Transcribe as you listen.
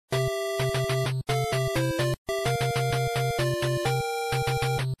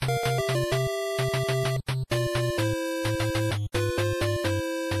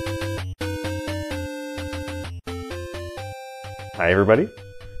Hi, everybody.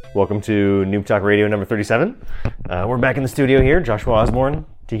 Welcome to Noob Talk Radio number 37. We're back in the studio here. Joshua Osborne,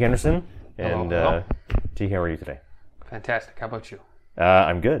 T. Henderson, and Hello. T. How are you today? Fantastic. How about you?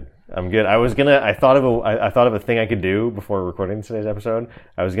 I'm good. I thought of a thing I could do before recording today's episode.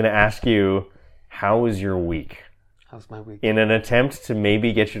 I was gonna ask you, how was your week? How's my week? In an attempt to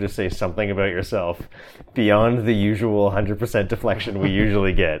maybe get you to say something about yourself beyond the usual 100% deflection we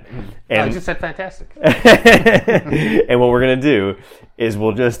usually get. I just said fantastic. And what we're gonna do is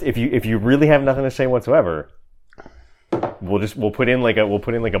we'll just, if you really have nothing to say whatsoever, we'll put in like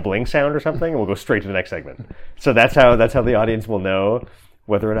a bling sound or something, and we'll go straight to the next segment. So that's how the audience will know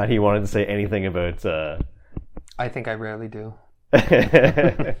whether or not he wanted to say anything about. I think I rarely do.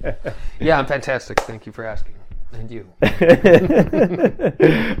 Yeah, I'm fantastic. Thank you for asking. And you?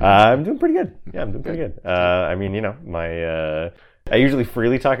 I'm doing pretty good. Yeah, I'm doing pretty good. I usually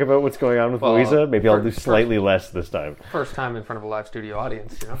freely talk about what's going on with Louisa. Maybe I'll do slightly less this time. First time in front of a live studio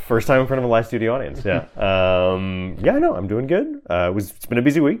audience, you know? First time in front of a live studio audience, yeah. I'm doing good. It's been a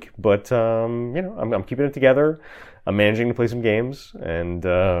busy week, but I'm keeping it together. I'm managing to play some games, and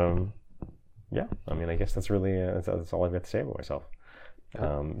I guess that's really that's all I've got to say about myself.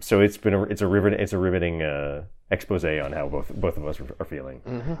 So it's a riveting expose on how both of us are feeling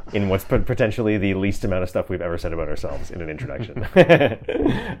in what's potentially the least amount of stuff we've ever said about ourselves in an introduction.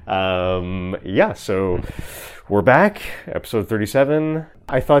 So we're back, episode 37.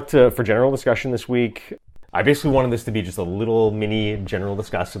 I thought for general discussion this week, I basically wanted this to be just a little mini general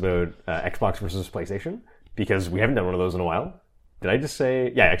discuss about Xbox versus PlayStation, because we haven't done one of those in a while. Did I just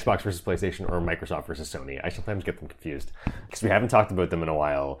say, Xbox versus PlayStation or Microsoft versus Sony? I sometimes get them confused because we haven't talked about them in a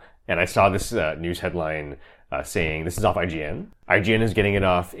while. And I saw this news headline saying, this is off IGN. IGN is getting it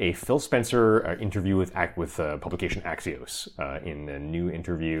off a Phil Spencer interview with publication Axios. In a new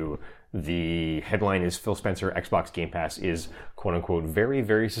interview, the headline is, Phil Spencer, Xbox Game Pass is, quote unquote, very,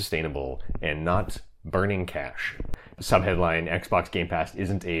 very sustainable and not burning cash. Subheadline, Xbox Game Pass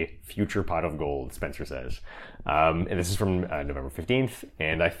isn't a future pot of gold, Spencer says. And this is from November 15th,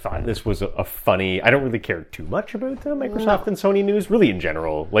 and I thought this was a funny... I don't really care too much about Microsoft and Sony news, really in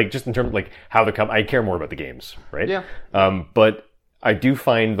general. Like, just in terms of like how I care more about the games, right? Yeah. But I do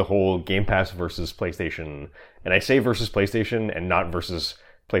find the whole Game Pass versus PlayStation, and I say versus PlayStation and not versus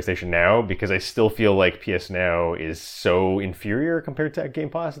PlayStation Now, because I still feel like PS Now is so inferior compared to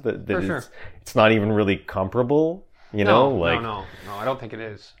Game Pass that it's not even really comparable. No, I don't think it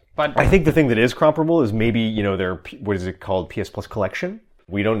is. But I think the thing that is comparable is maybe, their, what is it called, PS Plus collection.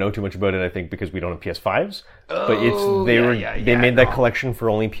 We don't know too much about it, I think, because we don't have PS5s. They made that collection for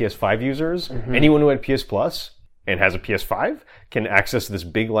only PS5 users. Mm-hmm. Anyone who had PS Plus and has a PS5 can access this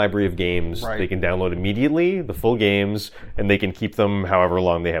big library of games. Right. They can download immediately the full games, and they can keep them however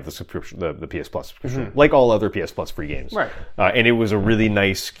long they have the subscription, the PS Plus subscription, like all other PS Plus free games. Right. And it was a really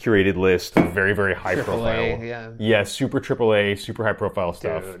nice curated list, very, very high profile. Super AAA, super high profile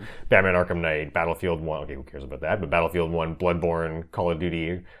stuff. Dude. Batman Arkham Knight, Battlefield 1. Okay, who cares about that? But Battlefield 1, Bloodborne, Call of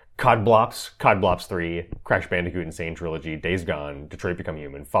Duty, COD Blops 3, Crash Bandicoot Insane Trilogy, Days Gone, Detroit Become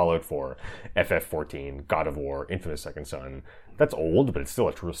Human, Fallout 4, FF14, God of War, Infamous Second Son. That's old, but it's still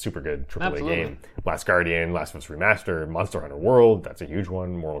a super good AAA game. Last Guardian, Last of Us Remastered, Monster Hunter World, that's a huge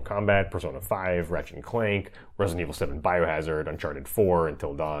one, Mortal Kombat, Persona 5, Ratchet & Clank, Resident Evil 7 Biohazard, Uncharted 4,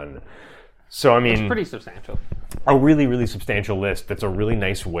 Until Dawn. So, I mean... It's pretty substantial. A really, really substantial list that's a really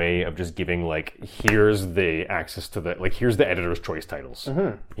nice way of just giving, here's the access to here's the editor's choice titles.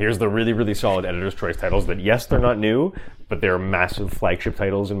 Mm-hmm. Here's the really, really solid editor's choice titles that, yes, they're not new, but they're massive flagship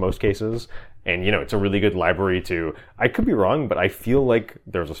titles in most cases. And, it's a really good library to... I could be wrong, but I feel like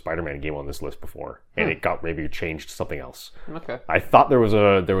there was a Spider-Man game on this list before, and it got maybe changed to something else. Okay. I thought there was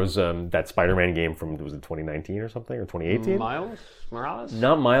that Spider-Man game from, was it 2019 or something, or 2018? Miles Morales?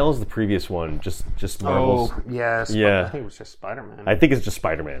 Not Miles, the previous one, just Marvel's... Oh, yes. Yeah. I think it was just Spider-Man. I think it's just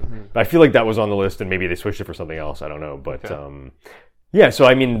Spider-Man. Mm-hmm. But I feel like that was on the list, and maybe they switched it for something else. I don't know, but... Okay. So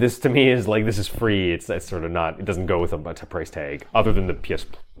I mean, this to me is this is free. It's sort of not. It doesn't go with a price tag other than the PS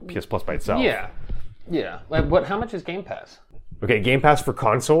Plus by itself. Yeah. How much is Game Pass? Okay, Game Pass for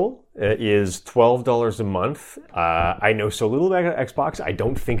console is $12 a month. I know so little about Xbox. I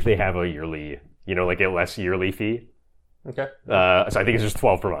don't think they have a yearly, a less yearly fee. Okay. So I think it's just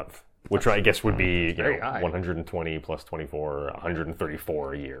 $12 per month, which I guess would be 120 plus 24,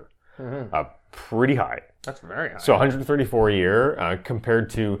 134 a year. Mm-hmm. Pretty high. That's very high. So 134 a year compared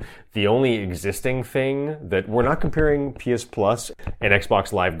to the only existing thing that we're not comparing PS Plus and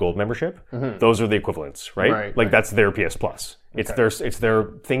Xbox Live Gold membership. Mm-hmm. Those are the equivalents, right? That's their PS Plus. It's their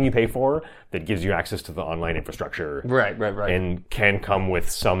thing you pay for that gives you access to the online infrastructure. Right. And can come with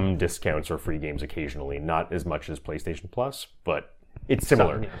some discounts or free games occasionally. Not as much as PlayStation Plus, but It's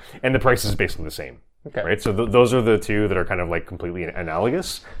similar. Some, yeah. And the price is basically the same. Okay. Right? So those are the two that are kind of like completely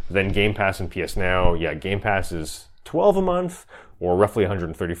analogous. Then Game Pass and PS Now, Game Pass is $12 a month, or roughly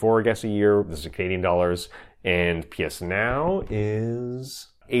 $134, I guess, a year. This is Canadian dollars. And PS Now is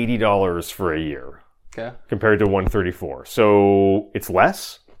 $80 for a year. Okay. Compared to $134. So it's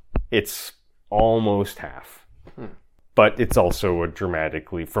less. It's almost half. But it's also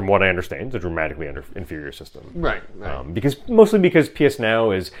from what I understand, a dramatically inferior system. Right. Mostly because PS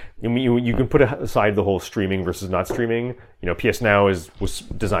Now is, you can put aside the whole streaming versus not streaming. PS Now was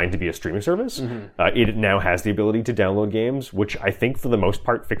designed to be a streaming service. It now has the ability to download games, which I think for the most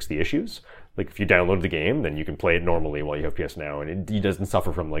part fix the issues. Like if you download the game, then you can play it normally while you have PS Now, and it doesn't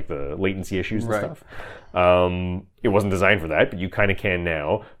suffer from like the latency issues and stuff. It wasn't designed for that, but you kind of can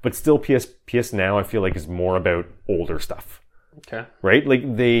now. But still, PS Now I feel like is more about older stuff. Okay. Right?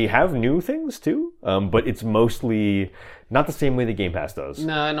 Like they have new things too, but it's mostly not the same way that Game Pass does.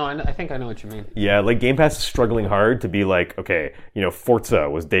 No, I think I know what you mean. Yeah, like Game Pass is struggling hard to be like, okay, Forza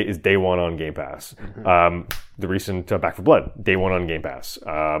is day one on Game Pass. The recent Back 4 Blood, day one on Game Pass.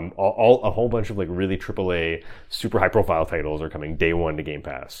 A whole bunch of like really AAA, super high profile titles are coming day one to Game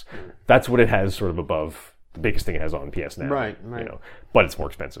Pass. That's what it has sort of above the biggest thing it has on PS Now. Right. But it's more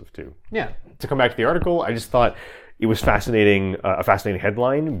expensive too. Yeah. To come back to the article, I just thought it was fascinating, a fascinating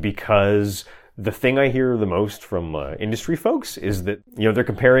headline, because the thing I hear the most from industry folks is that they're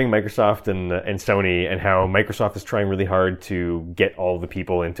comparing Microsoft and Sony, and how Microsoft is trying really hard to get all the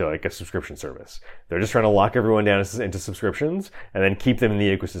people into like a subscription service. They're just trying to lock everyone down into subscriptions and then keep them in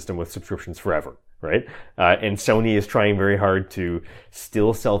the ecosystem with subscriptions forever, right? And Sony is trying very hard to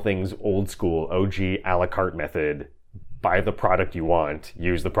still sell things old school, OG a la carte method. Buy the product you want,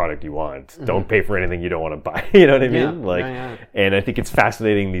 use the product you want. Don't pay for anything you don't want to buy. You know what I mean? And I think it's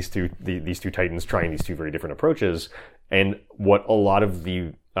fascinating, these two titans trying these two very different approaches. And what a lot of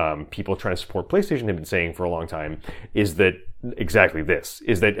the people trying to support PlayStation have been saying for a long time is that exactly this,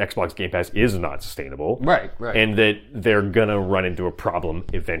 is that Xbox Game Pass is not sustainable. Right. And that they're gonna run into a problem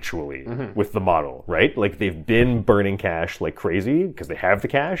eventually with the model, right? Like they've been burning cash like crazy because they have the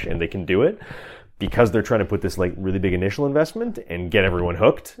cash and they can do it, because they're trying to put this like really big initial investment and get everyone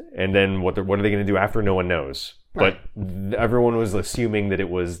hooked. And then what are they going to do after? No one knows. Right. But everyone was assuming that it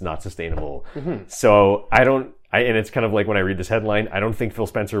was not sustainable. So and it's kind of like when I read this headline, I don't think Phil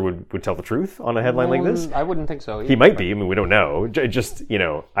Spencer would tell the truth on a headline like this. I wouldn't think so either. He might be. I mean, we don't know. Just,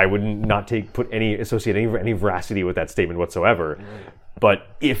 I wouldn't associate any veracity with that statement whatsoever.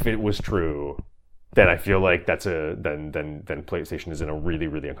 But if it was true, then I feel like then PlayStation is in a really,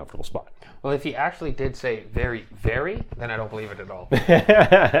 really uncomfortable spot. Well, if he actually did say very, very, then I don't believe it at all.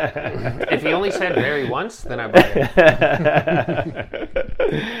 If he only said very once, then I believe it.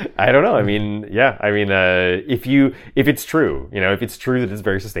 I don't know. I mean, if it's true, if it's true that it's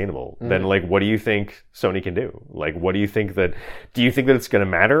very sustainable, then like, what do you think Sony can do? Like, what do you think that it's going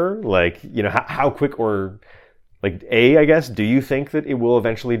to matter? Like, how quick or... Like, I guess, do you think that it will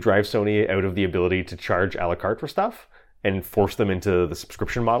eventually drive Sony out of the ability to charge a la carte for stuff and force them into the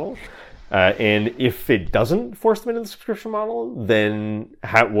subscription model? And if it doesn't force them into the subscription model, then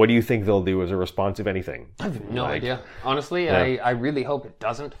what do you think they'll do as a response, if anything? I have no idea. Honestly, I really hope it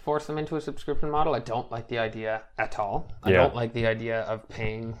doesn't force them into a subscription model. I don't like the idea at all. I don't like the idea of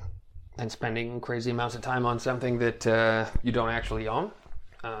paying and spending crazy amounts of time on something that you don't actually own.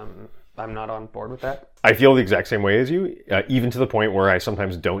 I'm not on board with that. I feel the exact same way as you, even to the point where I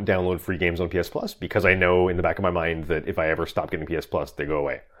sometimes don't download free games on PS Plus, because I know in the back of my mind that if I ever stop getting PS Plus, they go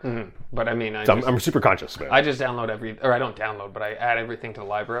away. But I mean, I'm super conscious about it. I just download I don't download, but I add everything to the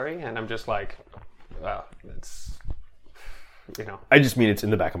library, and I'm just like, well, it's, I just mean it's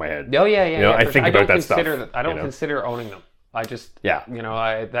in the back of my head. Oh yeah. I think about that stuff. I don't consider owning them. I just,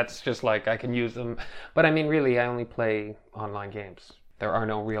 that's just like, I can use them. But I mean, really, I only play online games. There are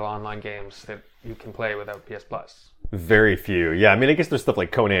no real online games that you can play without PS Plus. Very few. Yeah, I mean, I guess there's stuff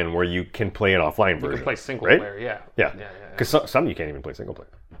like Conan where you can play an offline version. You can play single player, Yeah. Because some you can't even play single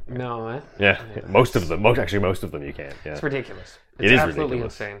player. No, Yeah, most of them you can't. Yeah. It's ridiculous. It is absolutely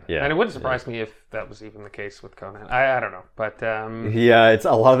ridiculous. Insane. Yeah. And it wouldn't surprise me if that was even the case with Conan. I don't know, but it's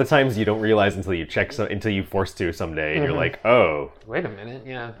a lot of the times you don't realize until you check until you force to someday, and you're like, oh, wait a minute,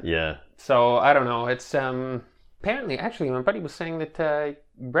 yeah. So I don't know. It's apparently, actually, my buddy was saying that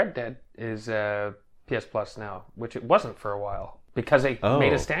Red Dead is PS Plus now, which it wasn't for a while because they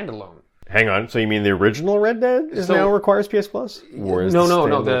made a standalone. Hang on, so you mean the original Red Dead now requires PS Plus? No,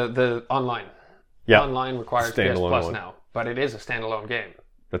 the online. Yeah. Online requires PS Plus now, but it is a standalone game.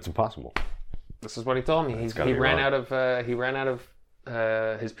 That's impossible. This is what he told me. He ran out of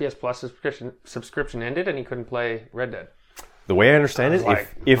his PS Plus subscription ended, and he couldn't play Red Dead. The way I understand it,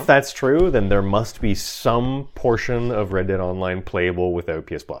 if that's true, then there must be some portion of Red Dead Online playable without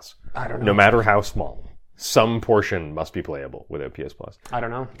PS Plus. I don't know. No matter how small. Some portion must be playable without PS Plus. I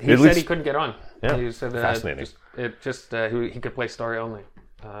don't know. He said he couldn't get on. Yeah, he said, fascinating. He could play story only.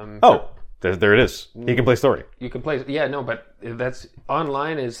 There it is. He can play story. You can play... Yeah, no, but that's...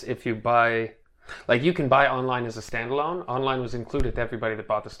 Online is if you buy... Like, you can buy online as a standalone. Online was included to everybody that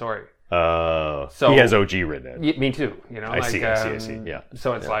bought the story. So he has OG Red Dead. Me too. You know, I see. Yeah.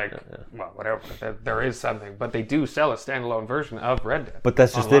 So it's well, whatever. There is something, but they do sell a standalone version of Red Dead. But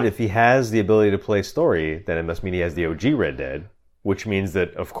that's just online. It. If he has the ability to play story, then it must mean he has the OG Red Dead, which means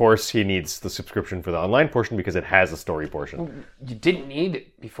that, of course, he needs the subscription for the online portion because it has a story portion. You didn't need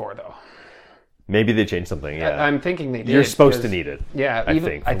it before, though. Maybe they changed something, yeah. I'm thinking they did. You're supposed to need it. Yeah. I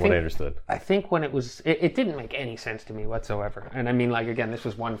think, from what I understood. I think when it was... It didn't make any sense to me whatsoever. And I mean, like, again, this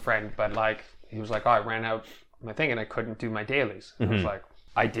was one friend, but, like, he was like, I ran out my thing and I couldn't do my dailies. I was like,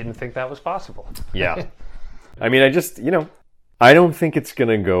 I didn't think that was possible. Yeah. I mean, I don't think it's going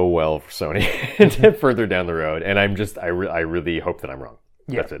to go well for Sony further down the road. And I really hope that I'm wrong.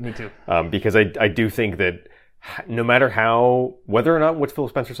 Yeah, that's it. Me too. Because I do think that no matter whether or not what Phil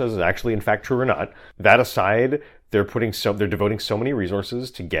Spencer says is actually in fact true or not, that aside, they're devoting so many resources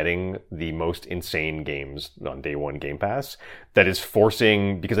to getting the most insane games on day one Game Pass that is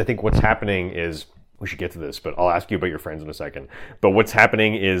forcing, because I think what's happening is, we should get to this, but I'll ask you about your friends in a second. But what's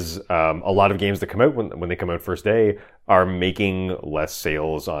happening is a lot of games that come out when they come out first day are making less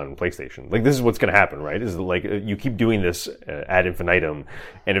sales on PlayStation. Like, this is what's going to happen, right? Is like you keep doing this ad infinitum,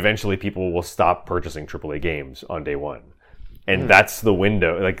 and eventually people will stop purchasing AAA games on day one. And that's the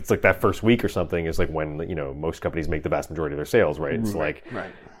window. Like, it's like that first week or something is like when, most companies make the vast majority of their sales, right? It's like,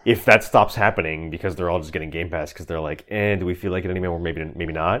 if that stops happening because they're all just getting Game Pass because they're like, do we feel like it anymore?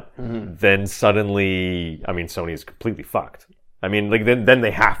 Maybe not. Then suddenly, I mean, Sony is completely fucked. I mean, like, then they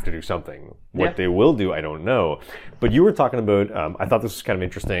have to do something. What they will do, I don't know. But you were talking about, I thought this was kind of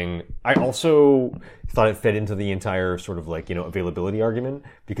interesting. I also thought it fed into the entire sort of like, availability argument,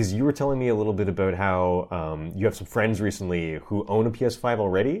 because you were telling me a little bit about how you have some friends recently who own a PS5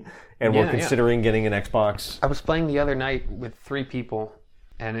 already and were considering getting an Xbox. I was playing the other night with 3 people,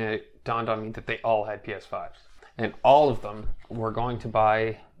 and it dawned on me that they all had PS5s. And all of them were going to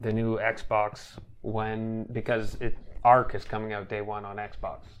buy the new Xbox because Ark is coming out day one on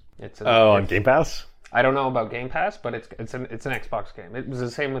Xbox. On Game Pass? I don't know about Game Pass, but it's an Xbox game. It was the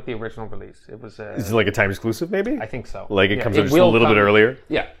same with the original release. It was. Is it like a time exclusive, maybe? I think so. Like it comes out just a little bit earlier?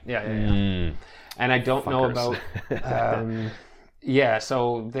 Yeah. And I don't know about.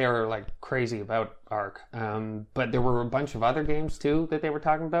 So they're like crazy about Ark. But there were a bunch of other games too that they were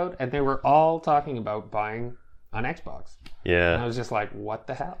talking about, and they were all talking about buying on Xbox. Yeah. And I was just like, what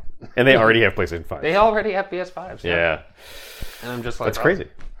the hell? And they already have PlayStation 5. They already have PS5s. Yeah. And I'm just like... That's crazy.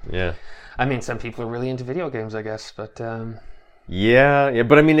 Yeah. I mean, some people are really into video games, I guess, but... Yeah,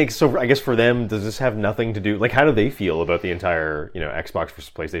 but I mean, so I guess for them, does this have nothing to do... Like, how do they feel about the entire, Xbox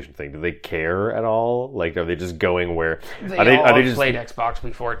versus PlayStation thing? Do they care at all? Like, are they just going where... They all just played Xbox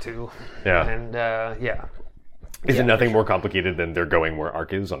before, too. Yeah. And, Is it nothing more complicated than they're going where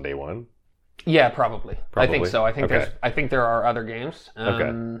Ark is on day one? Yeah, probably. I think so. I think there are other games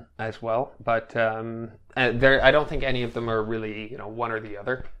as well, but I don't think any of them are really one or the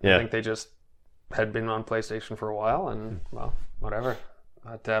other. I think they just had been on PlayStation for a while, and well, whatever.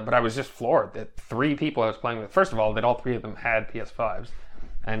 But I was just floored that 3 people I was playing with. First of all, that all 3 of them had PS5s,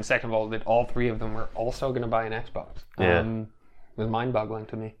 and second of all, that all 3 of them were also going to buy an Xbox. It was mind-boggling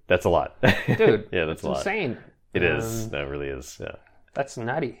to me. That's a lot, dude. Yeah, that's a lot. Insane. It is. That really is. Yeah. That's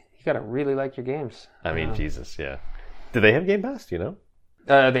nutty. You gotta really like your games. I mean, Jesus, yeah. Do they have Game Pass? Do you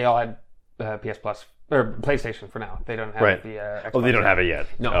know? They all had PS Plus or PlayStation for now. They don't have the Xbox. Oh, they don't have it yet.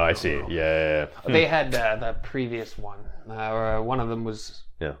 No. Oh, I see. No. Yeah. They had the previous one. One of them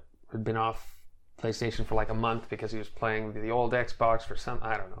had been off PlayStation for like a month because he was playing the old Xbox for some.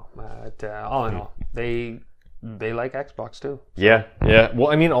 I don't know. But all in all, they like Xbox too. Yeah.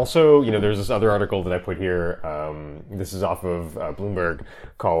 Well, I mean, also, there's this other article that I put here. This is off of Bloomberg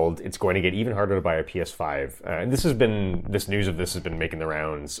called "It's Going to Get Even Harder to Buy a PS5." And this news of this has been making the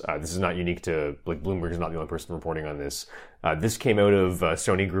rounds. This is not unique to Bloomberg is not the only person reporting on this. This came out of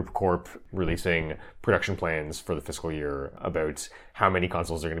Sony Group Corp releasing production plans for the fiscal year about how many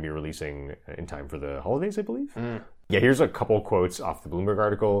consoles they're going to be releasing in time for the holidays, I believe. Yeah, here's a couple quotes off the Bloomberg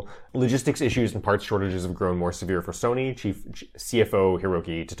article. Logistics issues and parts shortages have grown more severe for Sony. Chief CFO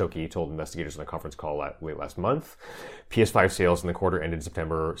Hiroki Totoki told investigators in a conference call late last month. PS5 sales in the quarter ended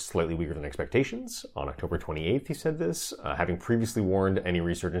September slightly weaker than expectations. On October 28th, he said this, having previously warned any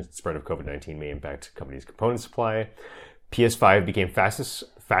resurgence and spread of COVID-19 may impact company's component supply. PS5 became fastest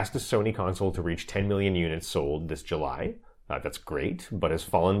Sony console to reach 10 million units sold this July. That's great, but has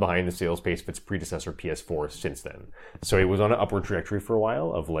fallen behind the sales pace of its predecessor PS4 since then. So it was on an upward trajectory for a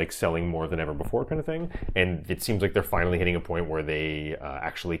while of like selling more than ever before kind of thing. And it seems like they're finally hitting a point where they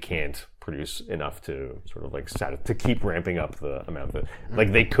actually can't produce enough to sort of like to keep ramping up the amount that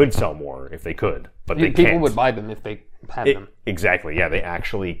like they could sell more if they could, but they People can't. would buy them if they had them. Exactly. Yeah, they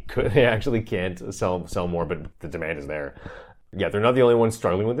actually could. They actually can't sell more, but the demand is there. Yeah, they're not the only ones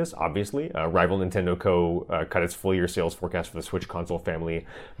struggling with this, obviously. Rival Nintendo Co. Cut its full-year sales forecast for the Switch console family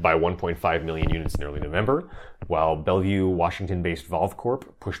by 1.5 million units in early November, while Bellevue, Washington-based Valve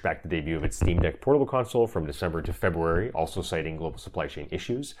Corp pushed back the debut of its Steam Deck portable console from December to February, also citing global supply chain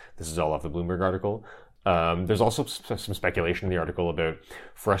issues. This is all off the Bloomberg article. There's also some speculation in the article about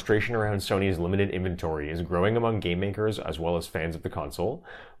frustration around Sony's limited inventory is growing among game makers as well as fans of the console.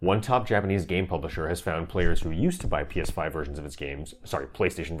 One top Japanese game publisher has found players who used to buy PlayStation versions of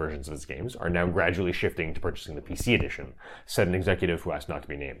its games, are now gradually shifting to purchasing the PC edition, said an executive who asked not to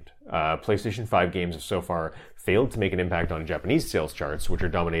be named. PlayStation 5 games have so far failed to make an impact on Japanese sales charts, which are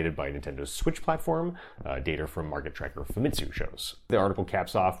dominated by Nintendo's Switch platform, data from market tracker Famitsu shows. The article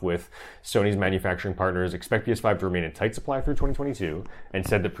caps off with Sony's manufacturing partners expect PS5 to remain in tight supply through 2022, and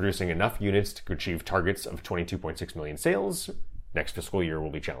said that producing enough units to achieve targets of 22.6 million sales next fiscal year will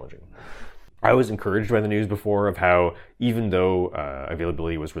be challenging. I was encouraged by the news before of how, even though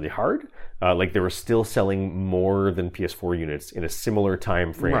availability was really hard, like they were still selling more than PS4 units in a similar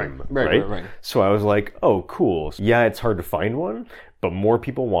time frame, right? So I was like, oh, cool. Yeah, it's hard to find one, but more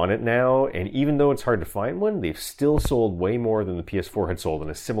people want it now. And even though it's hard to find one, they've still sold way more than the PS4 had sold in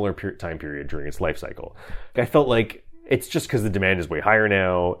a similar time period during its life cycle. I felt like it's just because the demand is way higher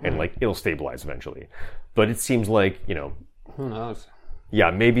now, and like it'll stabilize eventually. But it seems like, who knows? Yeah,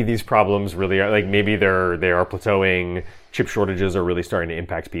 maybe these problems really are, like, maybe they are plateauing. Chip shortages are really starting to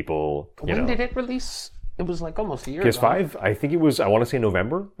impact people. When did it release? It was like almost a year PS5, ago. I think it was, I want to say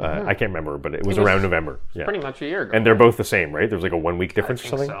November. I can't remember, but it was around November. Yeah. Pretty much a year ago. And they're both the same, right? There's like a 1 week difference or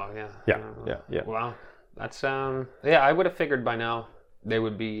something? So, Yeah. Wow. That's, I would have figured by now they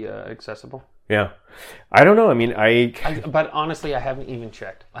would be accessible. Yeah. I don't know. I mean, but honestly, I haven't even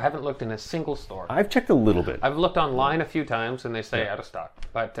checked. I haven't looked in a single store. I've checked a little bit. I've looked online a few times and they say out of stock.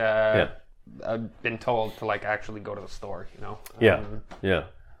 But I've been told to like actually go to the store,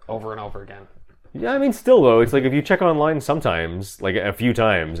 over and over again. Yeah, I mean, still though, it's like if you check online sometimes, like a few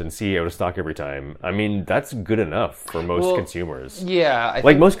times, and see out of stock every time, I mean, that's good enough for most consumers. Yeah.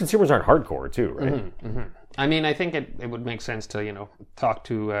 Most consumers aren't hardcore too, right? Mm-hmm, mm-hmm. I mean, I think it would make sense to, talk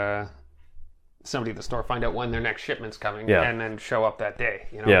to somebody at the store, find out when their next shipment's coming, and then show up that day,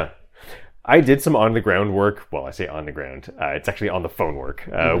 Yeah. I did some on-the-ground work. Well, I say on-the-ground. It's actually on-the-phone work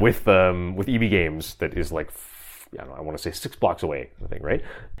with EB Games that is like, I want to say 6 blocks away, I think, right?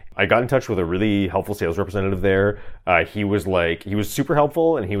 I got in touch with a really helpful sales representative there. He was super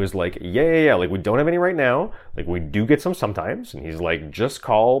helpful, and he was like, yeah, like we don't have any right now. Like we do get some sometimes. And he's like, just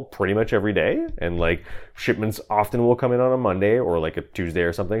call pretty much every day. And like shipments often will come in on a Monday or like a Tuesday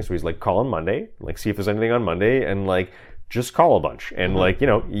or something. So he's like, call on Monday, like see if there's anything on Monday, and like just call a bunch. And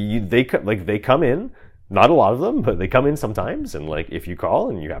they come in. Not a lot of them, but they come in sometimes, and like if you call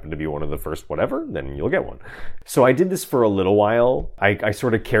and you happen to be one of the first whatever, then you'll get one. So I did this for a little while. I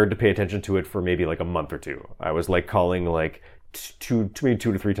sort of cared to pay attention to it for maybe like a month or two. I was like calling like two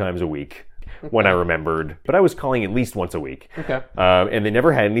to three times a week when I remembered, but I was calling at least once a week. Okay. And they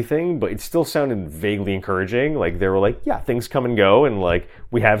never had anything, but it still sounded vaguely encouraging. Like they were like, yeah, things come and go, and like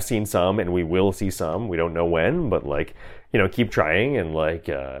we have seen some and we will see some. We don't know when, but like, keep trying. And like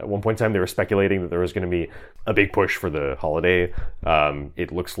at one point in time, they were speculating that there was going to be a big push for the holiday.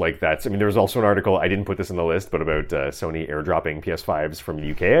 It looks like that's, there was also an article, I didn't put this in the list, but about Sony airdropping PS5s from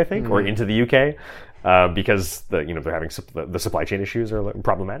the UK, I think, or into the UK, because they're having the supply chain issues are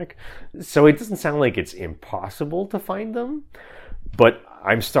problematic. So it doesn't sound like it's impossible to find them, but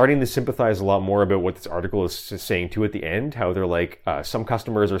I'm starting to sympathize a lot more about what this article is saying too at the end. How they're like some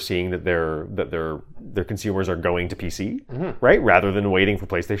customers are seeing that their consumers are going to PC, right, rather than waiting for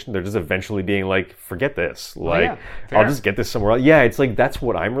PlayStation. They're just eventually being like, forget this, like I'll just get this somewhere else. Yeah, it's like that's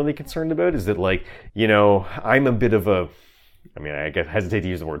what I'm really concerned about. Is that like I'm a bit of a, I hesitate to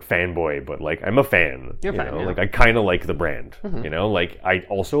use the word fanboy, but like I'm a fan. You're a fan, yeah. Like I kind of like the brand. Like I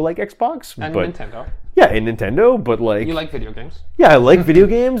also like Xbox and but Nintendo. Yeah, and Nintendo, but like you like video games. Yeah, I like video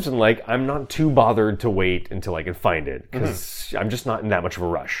games, and like I'm not too bothered to wait until I can find it because I'm just not in that much of a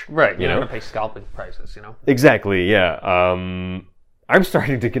rush. Right, you're not gonna pay scalping prices, Exactly. Yeah. I'm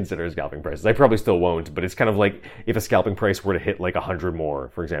starting to consider scalping prices. I probably still won't, but it's kind of like if a scalping price were to hit like 100 more,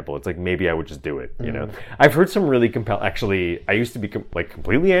 for example, it's like maybe I would just do it. You know, I've heard some really Actually, I used to be like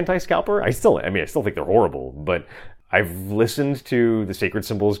completely anti-scalper. I still think they're horrible, but I've listened to the Sacred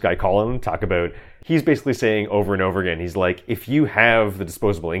Symbols guy Colin talk about. He's basically saying over and over again. He's like, if you have the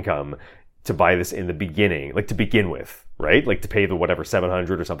disposable income to buy this in the beginning, like to begin with, right? Like to pay the whatever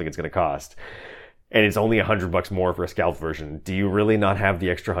 700 or something it's going to cost. And it's only $100 more for a scalped version. Do you really not have the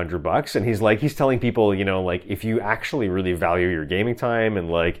extra $100? And he's telling people, you know, like if you actually really value your gaming time and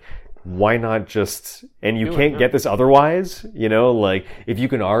like, why not just, and you can't get this otherwise, you know, like if you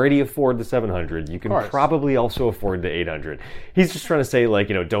can already afford the 700, you can probably also afford the 800. He's just trying to say like,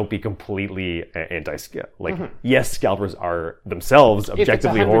 you know, don't be completely anti-scalp. Like, yes, scalpers are themselves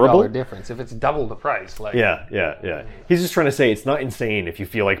objectively horrible. If it's $100 difference, if it's double the price, like. Yeah. He's just trying to say it's not insane if you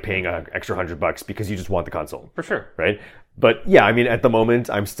feel like paying an extra $100 because you just want the console. For sure. Right? But yeah, I mean, at the moment,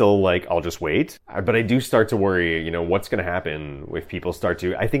 I'm still like, I'll just wait. But I do start to worry, you know, what's going to happen if people start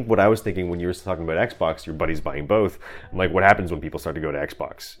to... I think what I was thinking when you were talking about Xbox, your buddy's buying both. I'm like, what happens when people start to go to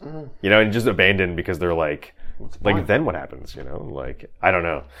Xbox? You know, and just abandon because they're like, then what happens? You know, like, I don't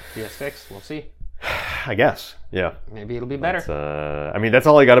know. PS6, we'll see. I guess, yeah. Maybe it'll be better. I mean, that's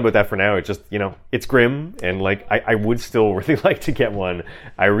all I got about that for now. It's just, you know, it's grim, and like, I would still really like to get one.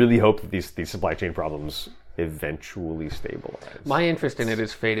 I really hope that these supply chain problems eventually stabilize. My interest in it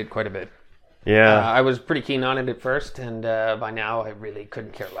has faded quite a bit. Yeah. I was pretty keen on it at first, and by now I really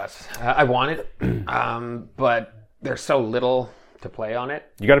couldn't care less. I want it, but there's so little to play on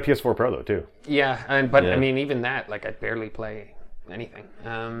it. You got a PS4 Pro though, too. Yeah, I mean, even that, like, I barely play anything.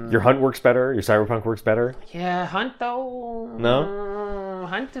 Your Hunt works better? Your Cyberpunk works better? Yeah, Hunt though... No?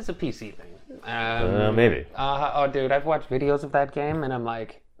 Hunt is a PC thing. Maybe. Oh, dude, I've watched videos of that game, and I'm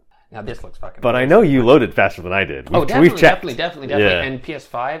like... Now this looks fucking. But amazing. I know you load it faster than I did. Definitely. Yeah. And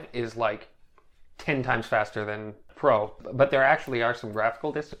PS5 is like 10 times faster than Pro. But there actually are some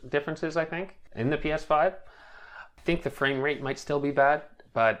graphical differences, I think, in the PS5. I think the frame rate might still be bad,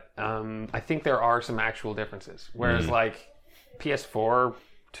 but I think there are some actual differences. Whereas like PS4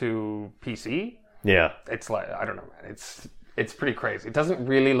 to PC, it's like, I don't know, man. It's pretty crazy. It doesn't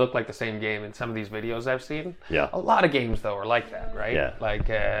really look like the same game in some of these videos I've seen. Yeah. A lot of games, though, are like that, right? Yeah. Like,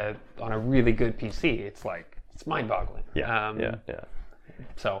 on a really good PC, it's mind-boggling. Yeah.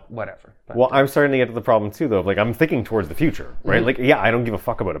 So, whatever. But, well, I'm starting to get to the problem, too, though. Of, like, I'm thinking towards the future, right? Like, yeah, I don't give a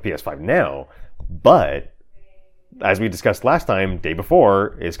fuck about a PS5 now, but... as we discussed last time, day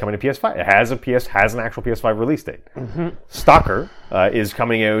before is coming to PS5. It has an actual PS5 release date. Stalker is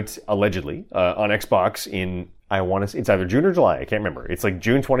coming out allegedly on Xbox in it's either June or July. I can't remember. It's like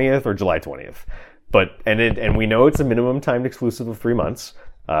June 20th or July 20th. And we know it's a minimum timed exclusive of 3 months.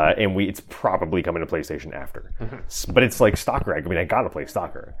 It's probably coming to PlayStation after. But it's like Stalker. I mean, I gotta play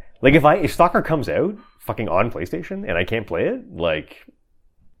Stalker. Like if Stalker comes out fucking on PlayStation and I can't play it, like.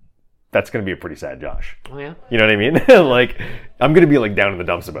 That's going to be a pretty sad Josh. Oh, yeah? You know what I mean? Like, I'm going to be, like, down in the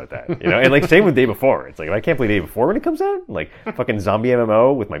dumps about that, you know? And, like, same with Day Before. It's like, if I can't play Day Before when it comes out, like, fucking zombie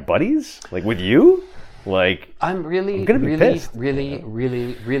MMO with my buddies, like, with you, like... I'm really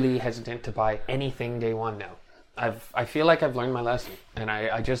hesitant to buy anything day one now. I feel like I've learned my lesson, and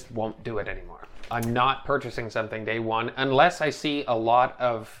I just won't do it anymore. I'm not purchasing something day one unless I see a lot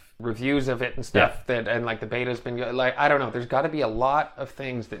of... reviews of it and stuff and like the beta's been good. Like, I don't know, there's got to be a lot of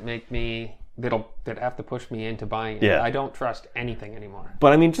things that make me that have to push me into buying it. I don't trust anything anymore.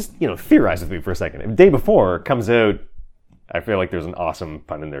 But I mean, just, you know, theorize with me for a second. If Day Before comes out, I feel like there's an awesome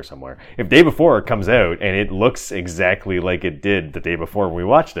pun in there somewhere. If Day Before comes out and it looks exactly like it did the day before when we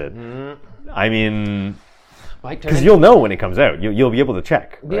watched it, I mean, because you'll know when it comes out. You'll be able to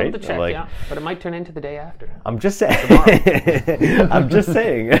check, right? Be able to check, like, yeah. But it might turn into the day after. I'm just saying. I'm just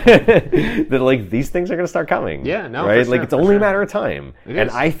saying that like these things are going to start coming. Yeah, no, right? For sure, like it's only sure. a matter of time,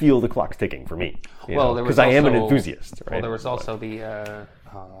 and I feel the clock's ticking for me. Because I am an enthusiast. Right? Well, there was also the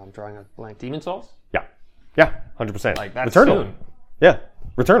I'm drawing a blank. Demon Souls. Yeah, 100%. Like that's Returnal. Soon. Yeah.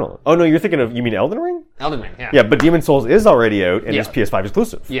 Returnal. Oh no, you mean Elden Ring? Elden Ring, yeah. Yeah, but Demon Souls is already out and it's PS5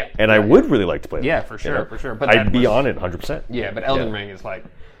 exclusive. Yeah. And I would really like to play it. Yeah, for sure, for sure. But I'd be on it 100%. Yeah, but Elden Ring is like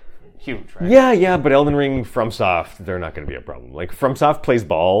huge, right? Yeah, but Elden Ring, FromSoft, they're not going to be a problem. Like, FromSoft plays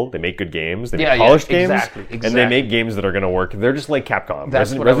ball, they make good games, they make polished games, exactly. And they make games that are going to work. They're just like Capcom.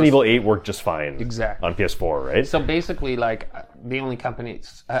 Resident Evil 8 worked just fine on PS4, right? So basically, like, the only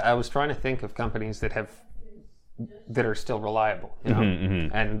companies, I was trying to think of companies that are still reliable, you know?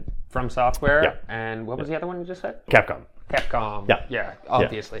 And From Software, and what was the other one you just said? Capcom. Yeah,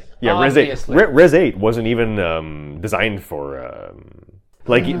 obviously. Yeah, Res 8 wasn't even designed for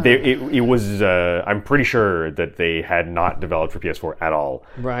Like it was. I'm pretty sure that they had not developed for PS4 at all.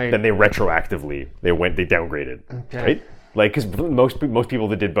 Right. Then they retroactively they downgraded. Okay. Right. Like, because most people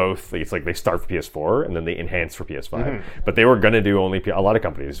that did both, it's like they start for PS4 and then they enhance for PS5. But they were gonna do only a lot of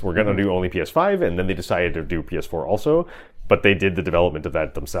companies were gonna do only PS5, and then they decided to do PS4 also. But they did the development of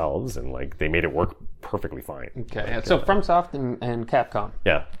that themselves, and like they made it work perfectly fine. Okay. So FromSoft and Capcom.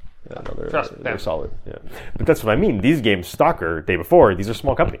 Yeah. They're solid. Yeah. But that's what I mean. These games, Stalker, day before, these are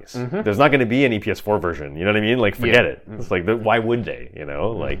small companies. There's not going to be any PS4 version. You know what I mean? Like, forget it. It's like, why would they? You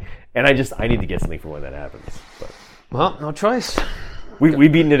know? Like, and I need to get something for when that happens. But. Well, no choice.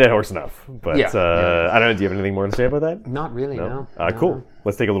 We've beaten a dead horse enough. But Yeah. I don't know. Do you have anything more to say about that? Not really, no. Cool.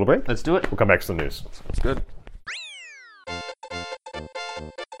 Let's take a little break. Let's do it. We'll come back to some news. That's good.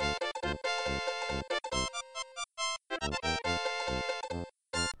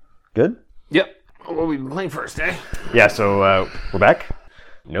 Good? Yep. What will we be playing first, eh? Yeah, so we're back.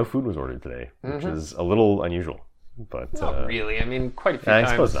 No food was ordered today, which is a little unusual. But Not really. I mean, quite a few I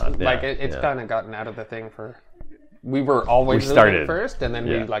times. suppose not. Yeah, Like, it's kind of gotten out of the thing for... We were always We started. doing it first, and then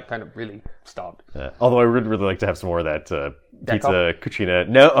we, Yeah. like, kind of really stopped. although I would really like to have some more of that pizza cucina.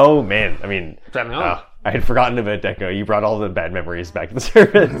 No, oh man, I mean, I had forgotten about Deco. You brought all the bad memories back to the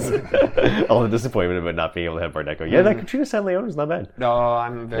service. All the disappointment about not being able to have Bar Deco. Yeah, that cucina San Leone is not bad. No,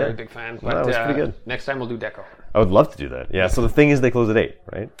 I'm a very big fan. But that was pretty good. Next time we'll do Deco. I would love to do that. Yeah, so the thing is they close at 8,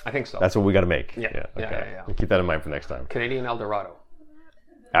 right? I think so. That's what we got to make. Yeah. We'll keep that in mind for next time. Canadian El Dorado.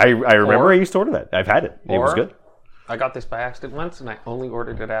 I remember I used to order that. I've had it. It was good. I got this by accident once, and I only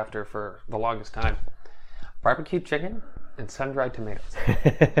ordered it after for the longest time. Barbecue chicken and sun-dried tomatoes.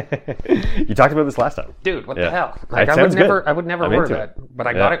 You talked about this last time. Dude, what Yeah. the hell? It I sounds would never I'm order into that. But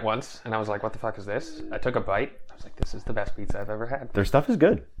I got it once, and I was like, what the fuck is this? I took a bite. I was like, this is the best pizza I've ever had. Their stuff is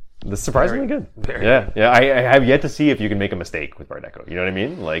good. It's surprisingly good. very Yeah. I have yet to see if you can make a mistake with Bar Deco. You know what I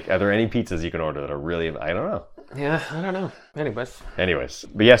mean? Like, are there any pizzas you can order that are really? I don't know. Yeah, I don't know. Anyways.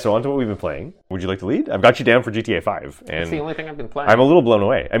 But yeah, so on to what we've been playing. Would you like to lead? I've got you down for GTA 5. And It's the only thing I've been playing. I'm a little blown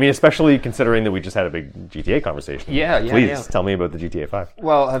away. I mean, especially considering that we just had a big GTA conversation. Yeah. Please tell me about the GTA 5.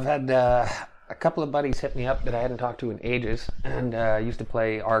 Well, I've had a couple of buddies hit me up that I hadn't talked to in ages, and I used to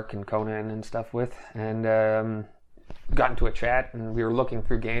play Ark and Conan and stuff with, and got into a chat, and we were looking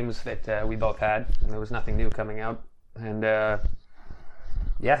through games that we both had, and there was nothing new coming out, and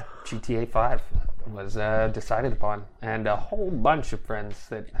GTA 5 was decided upon, and a whole bunch of friends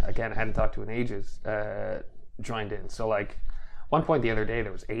that, again, I hadn't talked to in ages joined in. So, like, one point the other day,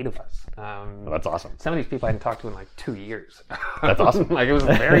 there was 8 of us. That's awesome. Some of these people I hadn't talked to in like 2 years. That's awesome. Like, it was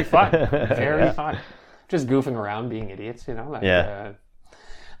very fun. Very fun. Just goofing around, being idiots, you know? Like,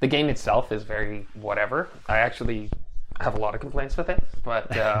 the game itself is very whatever. I actually have a lot of complaints with it, but,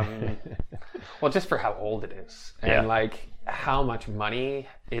 well, just for how old it is. And, like, how much money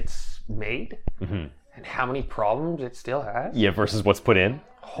it's made and how many problems it still has. Yeah, versus what's put in.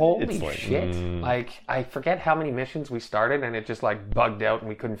 Holy shit. Like, I forget how many missions we started and it just, like, bugged out and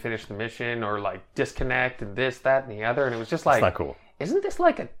we couldn't finish the mission, or, like, disconnect and this, that, and the other. And it was just like... That's not cool. Isn't this,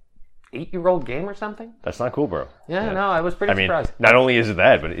 like, a 8-year-old game or something? That's not cool, bro. Yeah, no, I was pretty surprised. Not only is it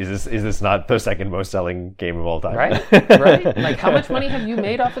that, but is this not the second most selling game of all time? Right? Like, how much money have you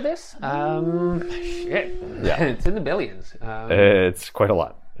made off of this? Shit. Yeah. It's in the billions. It's quite a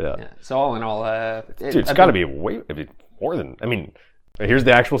lot. Yeah. So all in all... Dude, it's got to be more than... I mean, here's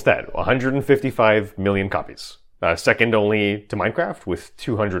the actual stat. 155 million copies. Second only to Minecraft with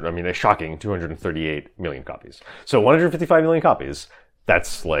 200... I mean, a shocking 238 million copies. So 155 million copies,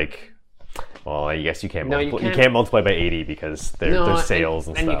 that's like... Well, I guess you can't multiply by 80 because there's sales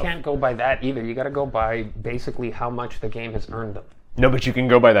and stuff. And you can't go by that either. You got to go by basically how much the game has earned them. No, but you can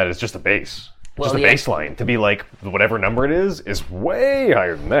go by that as just a base. Just a baseline. To be like, whatever number it is way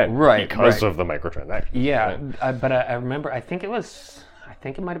higher than that. Right. Because of the microtransactions. Yeah, but I remember, I think it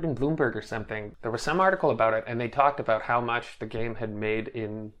might have been Bloomberg or something. There was some article about it, and they talked about how much the game had made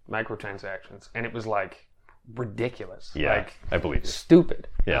in microtransactions. And it was like ridiculous. Yeah, like, I believe it. Stupid.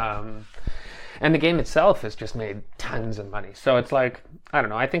 Yeah. And the game itself has just made tons of money. So it's like, I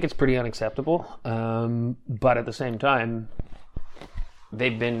don't know, I think it's pretty unacceptable. But at the same time,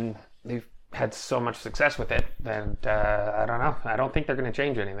 they've had so much success with it that, I don't know. I don't think they're going to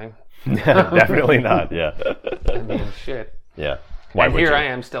change anything. Definitely not, yeah. I mean, shit. Yeah. I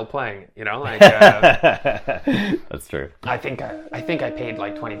am still playing it, you know? Like, that's true. I think I paid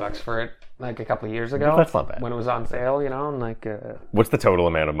like $20 for it like a couple of years ago. That's not bad. When it was on sale, you know, and like... What's the total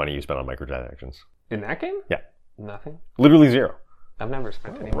amount of money you spent on microtransactions? In that game? Yeah. Nothing. Literally zero. I've never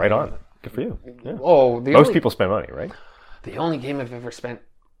spent any money. Right on. Good for you. Yeah. Oh, Most people spend money, right? The only game I've ever spent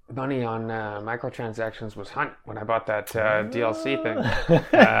money on microtransactions was Hunt when I bought that DLC thing.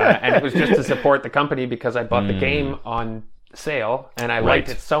 And it was just to support the company because I bought the game on sale and I liked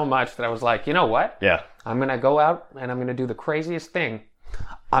it so much that I was like, you know what? Yeah. I'm going to go out and I'm going to do the craziest thing.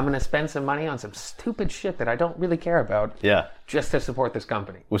 I'm going to spend some money on some stupid shit that I don't really care about. Yeah. Just to support this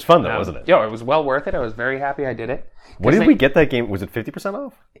company. It was fun though, wasn't it? Yeah, it was well worth it. I was very happy I did it. What did we get that game? Was it 50%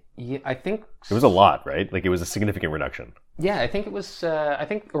 off? Yeah, I think it was a lot, right? Like it was a significant reduction. Yeah, I think it was. I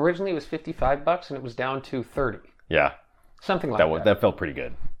think originally it was $55 and it was down to $30. Yeah, something like that. That felt pretty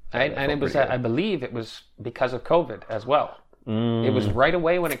good. Right? And it was. I believe it was because of COVID as well. It was right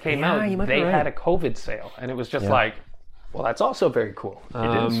away when it came out. They had a COVID sale, and it was just like, well, that's also very cool.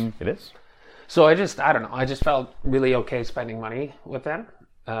 It is. So I don't know. I just felt really okay spending money with them.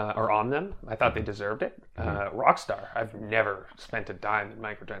 Or on them. I thought they deserved it. Rockstar, I've never spent a dime in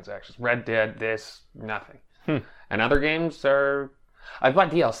microtransactions. Red Dead, nothing. And other games I've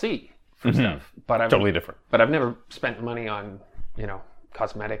bought DLC for stuff, but I'm totally different. But I've never spent money on,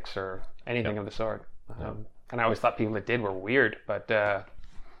 cosmetics or anything of the sort. And I always thought people that did were weird. But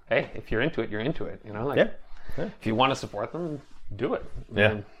hey, if you're into it, you're into it. If you want to support them, do it.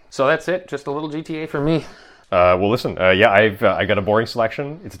 Yeah. So that's it. Just a little GTA for me. Well, listen. I got a boring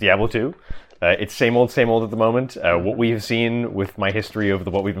selection. It's Diablo 2. It's same old at the moment. What we have seen with my history of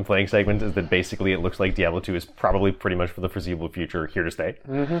the what we've been playing segment is that basically it looks like Diablo 2 is probably pretty much for the foreseeable future here to stay.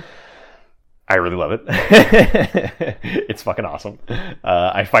 I really love it. It's fucking awesome.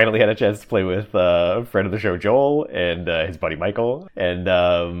 I finally had a chance to play with a friend of the show, Joel, and his buddy Michael,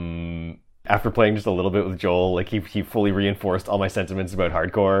 and after playing just a little bit with Joel, like he fully reinforced all my sentiments about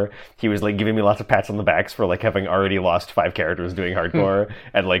hardcore. He was like giving me lots of pats on the backs for like having already lost 5 characters doing hardcore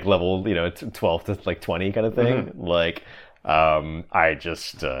at like level 12 to like 20 kind of thing. Like I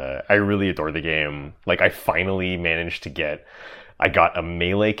really adore the game. Like I finally managed to get. I got a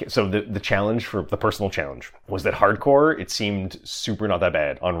melee. So the challenge for the personal challenge was that hardcore, it seemed super not that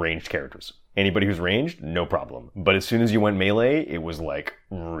bad on ranged characters. Anybody who's ranged, no problem. But as soon as you went melee, it was like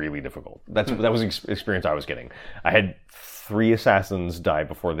really difficult. That was the experience I was getting. I had 3 assassins die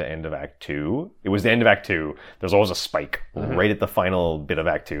before the end of Act 2. It was the end of Act 2. There's always a spike right at the final bit of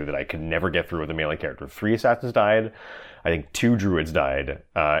Act 2 that I could never get through with a melee character. 3 assassins died. I think 2 druids died.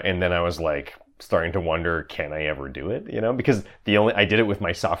 And then I was like, starting to wonder, can I ever do it? Because I did it with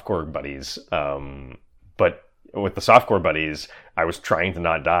my softcore buddies. But with the softcore buddies, I was trying to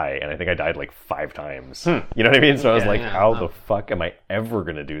not die, and I think I died like 5 times. You know what I mean? So I was like, how the fuck am I ever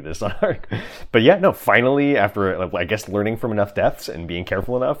going to do this on Arc? But yeah, no, finally, after, I guess, learning from enough deaths and being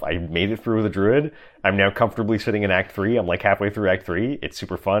careful enough, I made it through with a druid. I'm now comfortably sitting in Act 3. I'm like halfway through Act 3. It's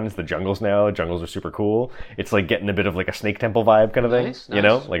super fun. It's the jungles now. Jungles are super cool. It's like getting a bit of like a Snake Temple vibe kind of thing.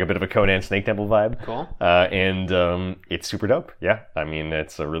 Nice. Like a bit of a Conan Snake Temple vibe. Cool. And it's super dope. Yeah. I mean,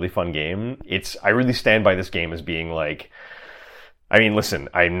 it's a really fun game. I really stand by this game as being like, listen,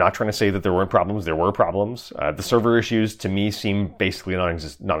 I'm not trying to say that there weren't problems. There were problems. The server issues, to me, seem basically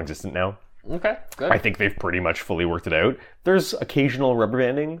non-existent now. Okay, good. I think they've pretty much fully worked it out. There's occasional rubber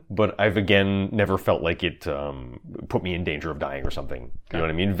banding, but I've, again, never felt like it put me in danger of dying or something. Okay. You know what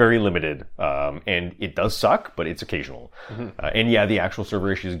I mean? Very limited. And it does suck, but it's occasional. And yeah, the actual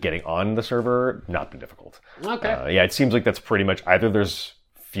server issues getting on the server, not been difficult. Okay. Yeah, it seems like that's pretty much either there's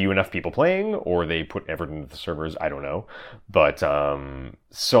few enough people playing, or they put effort into the servers. I don't know. But,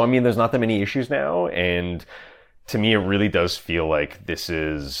 so, there's not that many issues now, and to me, it really does feel like this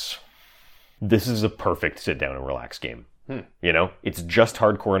is a perfect sit down and relax game. It's just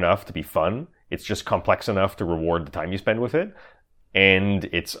hardcore enough to be fun. It's just complex enough to reward the time you spend with it. And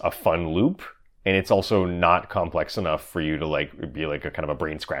it's a fun loop. And it's also not complex enough for you to like be like a kind of a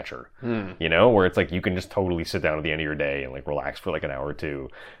brain scratcher, where it's like you can just totally sit down at the end of your day and like relax for like an hour or two,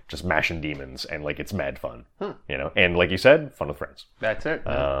 just mashing demons, and like it's mad fun, and like you said, fun with friends. That's it.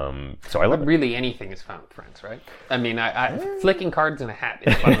 So I love it. Really, anything is fun with friends, right? Flicking cards in a hat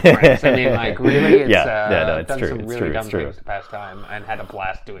is fun with friends. Really, it's it's done true. some It's really true. dumb It's true. things to pass time and had a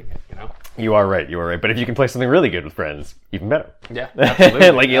blast doing it. You are right. But if you can play something really good with friends, even better. Yeah, absolutely.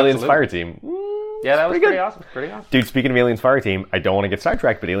 Like Aliens Fireteam. Yeah, that was pretty awesome. Dude, speaking of Aliens Fireteam, I don't want to get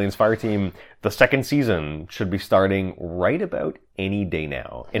sidetracked, but Aliens Fireteam, the second season should be starting right about any day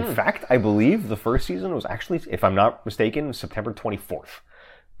now. In fact, I believe the first season was actually, if I'm not mistaken, September 24th,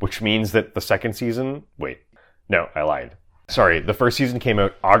 which means that the second season, no, I lied. Sorry, the first season came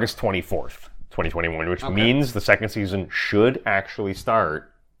out August 24th, 2021, which means the second season should actually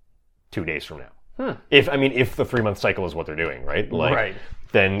start 2 days from now. If the 3-month cycle is what they're doing, right? Right.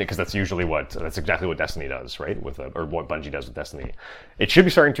 then because that's exactly what Destiny does, right? Or what Bungie does with Destiny. It should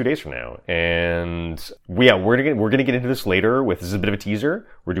be starting 2 days from now, and we're gonna get into this later. This is a bit of a teaser.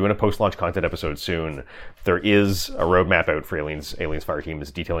 We're doing a post-launch content episode soon. There is a roadmap out for Aliens Fireteam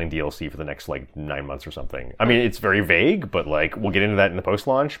that's detailing DLC for the next 9 months or something. I mean, it's very vague, but we'll get into that in the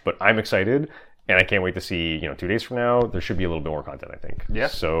post-launch. But I'm excited, and I can't wait to see. 2 days from now, there should be a little bit more content, I think. Yeah.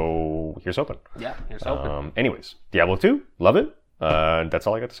 So here's hoping. Yeah, here's hoping. Anyways, Diablo 2, love it. That's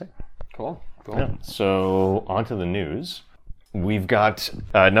all I got to say. Cool. Yeah. So on to the news. We've got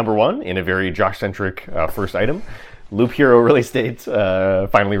number one in a very Josh-centric first item. Loop Hero release date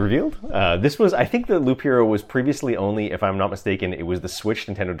finally revealed. I think the Loop Hero was previously only, if I'm not mistaken, it was the Switch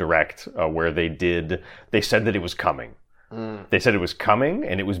Nintendo Direct where they said that it was coming. They said it was coming,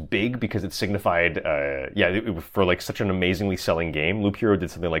 and it was big because it signified, it was for such an amazingly selling game. Loop Hero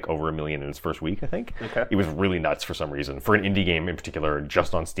did something over 1 million in its first week, I think. Okay. It was really nuts for some reason. For an indie game in particular,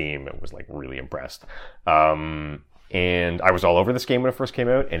 just on Steam, it was really impressed. And I was all over this game when it first came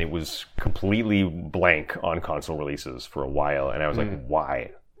out, and it was completely blank on console releases for a while, and I was like,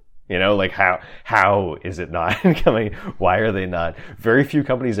 why? How is it not coming? Why are they not? Very few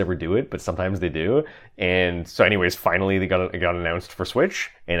companies ever do it, but sometimes they do. And so anyways, finally it got announced for Switch,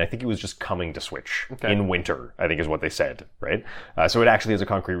 and I think it was just coming to Switch in winter, I think is what they said, right? So it actually has a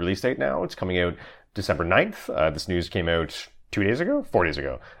concrete release date now. It's coming out December 9th. This news came out 4 days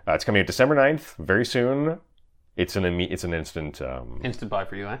ago. It's coming out December 9th, very soon. It's an instant... instant buy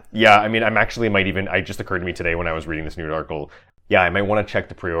for you, eh? Yeah, I mean, it just occurred to me today when I was reading this news article. Yeah, I might want to check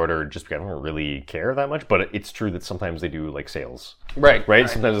the pre-order just because I don't really care that much, but it's true that sometimes they do sales. Right.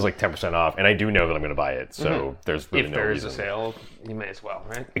 Sometimes it's 10% off, and I do know that I'm going to buy it, so there's really no reason. If there is a sale, you may as well,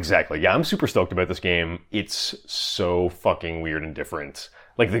 right? Exactly. Yeah, I'm super stoked about this game. It's so fucking weird and different.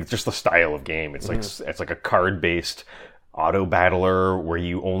 Just the style of game. It's it's like a card-based auto battler where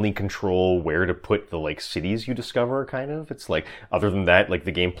you only control where to put the cities you discover, kind of. It's other than that,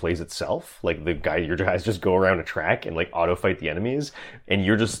 the game plays itself. Your guys just go around a track and auto fight the enemies, and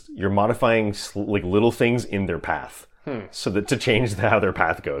you're modifying little things in their path so that to change how their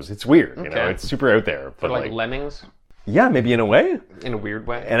path goes. It's weird, it's super out there, but Lemmings. Yeah, maybe in a way. In a weird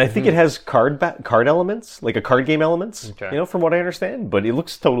way. And I think it has card elements, a card game elements, from what I understand. But it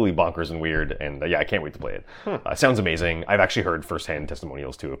looks totally bonkers and weird. And I can't wait to play it. Sounds amazing. I've actually heard firsthand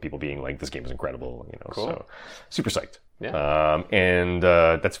testimonials, too, of people being this game is incredible. Cool. So super psyched. Yeah. And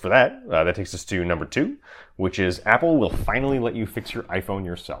that's for that. That takes us to number 2, which is Apple will finally let you fix your iPhone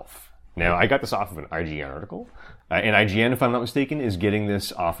yourself. Now, I got this off of an IGN article. And IGN, if I'm not mistaken, is getting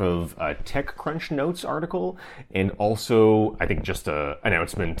this off of a TechCrunch Notes article, and also, I think, just an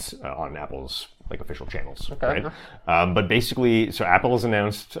announcement on Apple's official channels. Okay. Right? But basically, so Apple has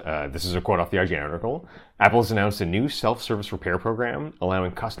announced, this is a quote off the IGN article, Apple has announced a new self-service repair program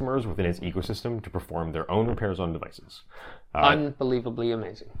allowing customers within its ecosystem to perform their own repairs on devices. Unbelievably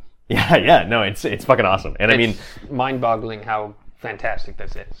amazing. Yeah, no, it's fucking awesome. And it's mind-boggling how fantastic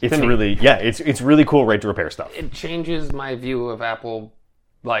this is. It's really, it's really cool right to repair stuff. It changes my view of Apple,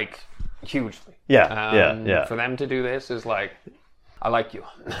 hugely. Yeah. For them to do this is I like you.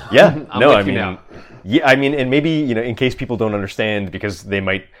 Yeah, I mean, and maybe, in case people don't understand, because they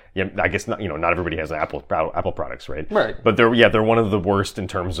might, I guess not, not everybody has Apple products, right? Right. But they're one of the worst in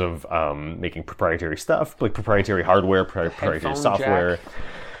terms of making proprietary stuff, proprietary hardware, proprietary software. Jack.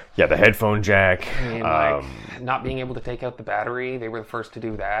 Yeah, the headphone jack. And not being able to take out the battery. They were the first to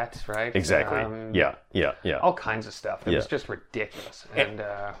do that, right? Exactly. Yeah. All kinds of stuff. It was just ridiculous. And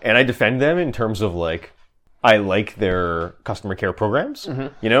I defend them in terms of I like their customer care programs.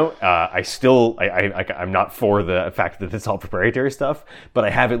 I still, I'm not for the fact that it's all proprietary stuff, but I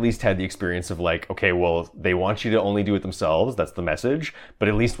have at least had the experience of okay, well, they want you to only do it themselves. That's the message. But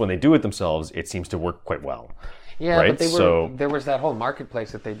at least when they do it themselves, it seems to work quite well. Yeah, right? But there was that whole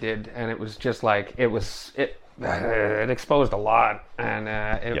marketplace that they did, and it was just it exposed a lot, and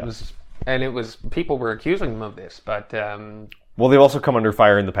it was people were accusing them of this, but well, they've also come under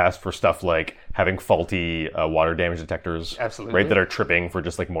fire in the past for stuff like having faulty water damage detectors, absolutely, right, that are tripping for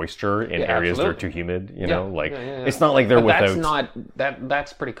just moisture in areas that are too humid. It's not like they're without.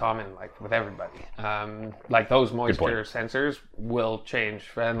 That's pretty common, with everybody. Those moisture sensors will change,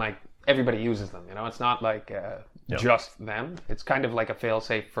 and everybody uses them. It's not just them. It's kind of like a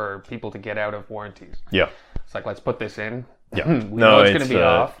fail-safe for people to get out of warranties. Yeah. It's let's put this in. Yeah. We know it's going to be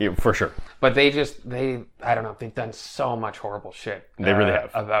off. Yeah, for sure. But I don't know, they've done so much horrible shit. They really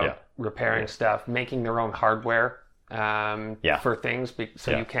have. About repairing stuff, making their own hardware for things,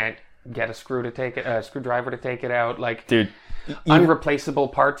 so you can't get a screwdriver to take it out. Dude. unreplaceable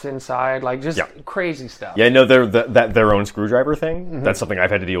parts inside, like just crazy stuff. Yeah, no, their own screwdriver thing, that's something I've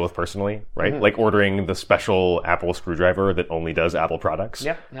had to deal with personally, right? Like ordering the special Apple screwdriver that only does Apple products,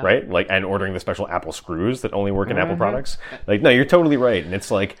 right? Like, and ordering the special Apple screws that only work in Apple products. Like, no, you're totally right. And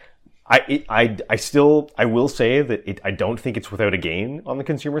it's like, I will say that I don't think it's without a gain on the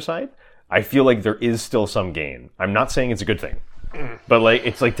consumer side. I feel like there is still some gain. I'm not saying it's a good thing, but like,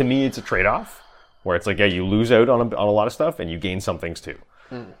 it's like, to me, it's a trade-off. Where it's like, yeah, you lose out on a lot of stuff and you gain some things too.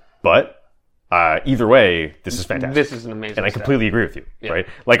 But either way, this is fantastic. This is an amazing and I completely agree with you, right?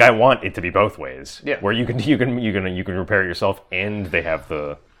 Like, I want it to be both ways. Yeah. Where you can repair it yourself and they have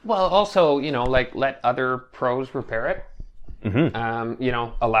the... Well, also, like, let other pros repair it.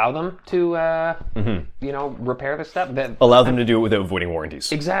 Allow them to, repair the stuff. Allow them to do it without voiding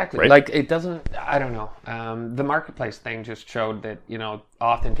warranties. Exactly. Right? Like, it doesn't, I don't know. The marketplace thing just showed that,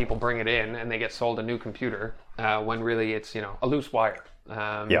 often people bring it in and they get sold a new computer when really it's, a loose wire.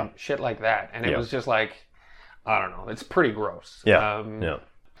 Shit like that. And it was just like, I don't know. It's pretty gross.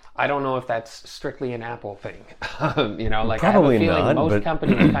 I don't know if that's strictly an Apple thing. Probably I have a feeling not, most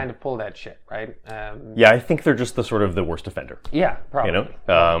companies kind of pull that shit, right? I think they're just the worst offender. Yeah, probably.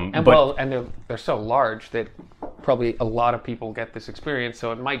 And they're so large that probably a lot of people get this experience,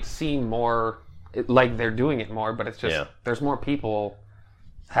 so it might seem more like they're doing it more, but it's just there's more people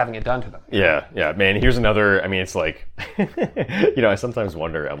having it done to them. Yeah, man. Here's another, it's like, I sometimes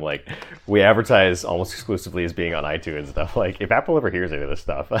wonder, I'm like, we advertise almost exclusively as being on iTunes and stuff. Like, if Apple ever hears any of this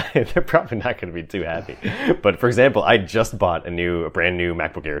stuff, they're probably not going to be too happy. But for example, I just bought a brand new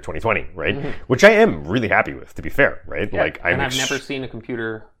MacBook Air 2020, right? Which I am really happy with, to be fair, right? Yeah. Like, I've never seen a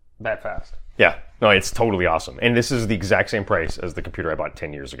computer that fast. Yeah. No, it's totally awesome. And this is the exact same price as the computer I bought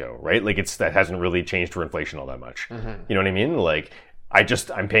 10 years ago, right? Like, that hasn't really changed for inflation all that much. You know what I mean? Like,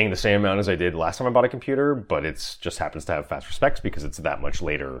 I'm paying the same amount as I did last time I bought a computer, but it's just happens to have faster specs because it's that much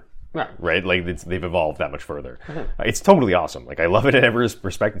later, right? Like, they've evolved that much further. It's totally awesome. Like, I love it in every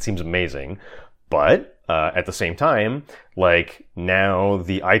respect. It seems amazing. But at the same time, like, now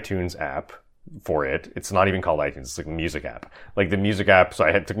the iTunes app for it's not even called iTunes. It's like the music app. Like, the music app, so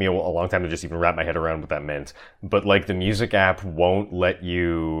it took me a long time to just even wrap my head around what that meant. But, like, the music app won't let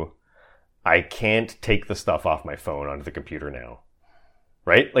you... I can't take the stuff off my phone onto the computer now.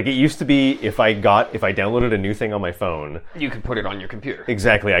 Right? Like, it used to be if I downloaded a new thing on my phone, you could put it on your computer.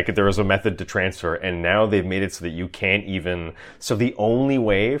 Exactly. There was a method to transfer, and now they've made it so that you can't even, so the only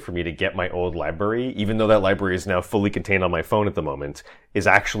way for me to get my old library, even though that library is now fully contained on my phone at the moment, is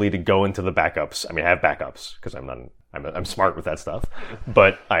actually to go into the backups. I have backups because I'm smart with that stuff,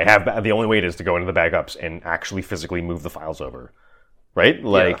 but the only way it is to go into the backups and actually physically move the files over. Right?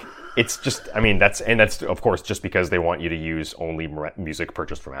 Like, it's just, that's of course just because they want you to use only music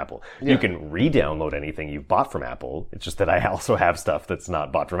purchased from Apple. You can re-download anything you've bought from Apple. It's just that I also have stuff that's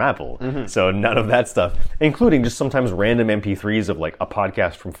not bought from Apple. So none of that stuff, including just sometimes random MP3s of like a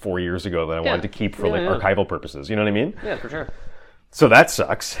podcast from 4 years ago that I wanted to keep for archival purposes. You know what I mean? Yeah, for sure. So that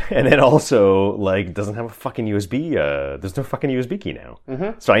sucks. And then also, like, doesn't have a fucking USB, there's no fucking USB key now.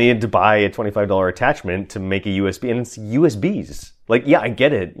 So I needed to buy a $25 attachment to make a USB, and it's USBs. Like, yeah, I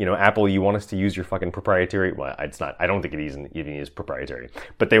get it. Apple, you want us to use your fucking proprietary, well, it's not, I don't think it even is proprietary,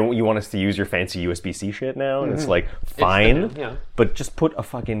 but you want us to use your fancy USB-C shit now, and it's like, fine, but just put a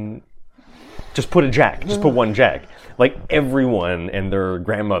jack, just put one jack. Like, everyone and their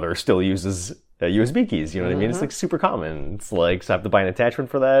grandmother still uses USB keys, you know what I mean? It's like super common. It's like, so I have to buy an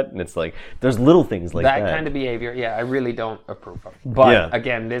attachment for that, and it's like, there's little things like that. That kind of behavior, I really don't approve of. But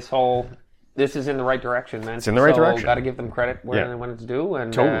again, this is in the right direction, man. It's in the right direction. Got to give them credit when it's due.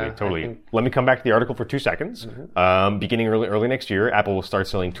 And Totally. Let me come back to the article for 2 seconds. Beginning early next year, Apple will start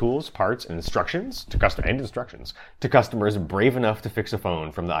selling tools, parts, and instructions to customers brave enough to fix a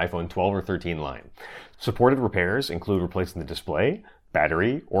phone from the iPhone 12 or 13 line. Supported repairs include replacing the display,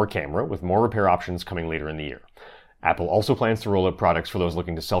 battery, or camera, with more repair options coming later in the year. Apple also plans to roll out products for those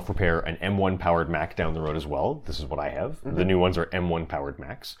looking to self-repair an M1-powered Mac down the road as well. This is what I have. The new ones are M1-powered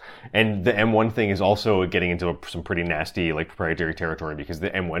Macs. And the M1 thing is also getting into some pretty nasty, like, proprietary territory, because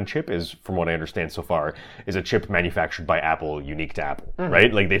the M1 chip is, from what I understand so far, is a chip manufactured by Apple, unique to Apple,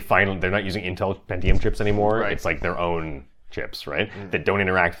 right? Like, they're not using Intel Pentium chips anymore. Right. It's like their own chips, right? That don't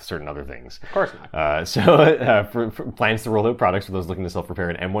interact with certain other things. Of course not. For plans to roll out products for those looking to self-repair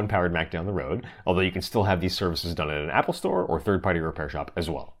an M1-powered Mac down the road, although you can still have these services done at an Apple store or third-party repair shop as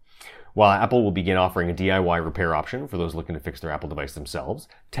well. While Apple will begin offering a DIY repair option for those looking to fix their Apple device themselves,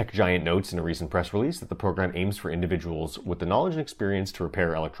 tech giant notes in a recent press release that the program aims for individuals with the knowledge and experience to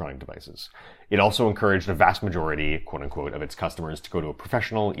repair electronic devices. It also encouraged a vast majority, quote-unquote, of its customers to go to a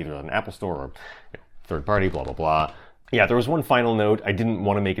professional, either at an Apple store or third-party, blah, blah, blah, Yeah, there was one final note. I didn't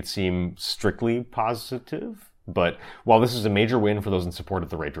want to make it seem strictly positive, but while this is a major win for those in support of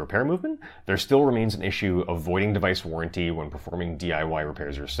the right to repair movement, there still remains an issue of voiding device warranty when performing DIY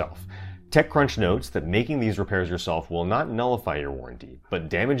repairs yourself. TechCrunch notes that making these repairs yourself will not nullify your warranty, but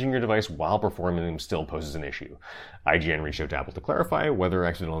damaging your device while performing them still poses an issue. IGN reached out to Apple to clarify whether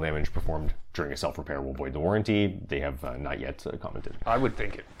accidental damage performed during a self-repair will void the warranty. They have not yet commented. I would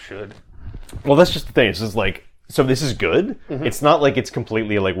think it should. Well, that's just the thing. It's just like, so this is good. Mm-hmm. It's not like it's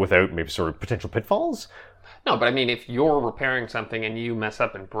completely like without maybe sort of potential pitfalls. No, but I mean, if you're repairing something and you mess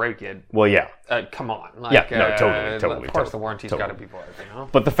up and break it, well, yeah, come on, like, yeah, no, totally. Of course, the warranty's got to be void, you know.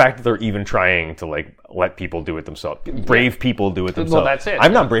 But the fact that they're even trying to like let people do it themselves, brave people do it themselves. Well, that's it.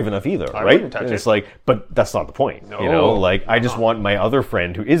 I'm not brave enough either, I right? Wouldn't touch it's it. like, but that's not the point, you know. Like, I just want my other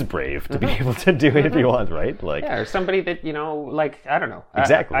friend who is brave to be able to do it if he wants, right? Like, yeah, or somebody that like I don't know.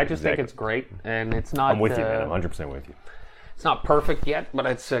 Exactly. I just think it's great, and it's not. I'm with you, man. I'm 100% with you. It's not perfect yet, but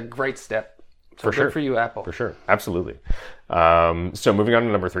it's a great step. So for sure. Good for you, Apple. For sure. Absolutely. So moving on to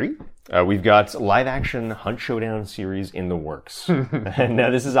number 3, we've got live action Hunt Showdown series in the works. And now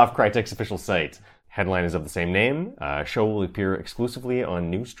this is off Crytek's official site. Headline is of the same name. Show will appear exclusively on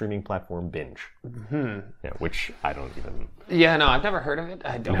new streaming platform Binge. Mm-hmm. Yeah, which I don't even... Yeah, no, I've never heard of it.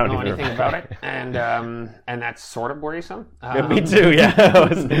 I don't know anything about it. And that's sort of worrisome. Yeah, me too, yeah.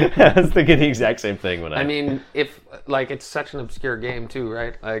 I was thinking the exact same thing when I mean, if, like, it's such an obscure game too,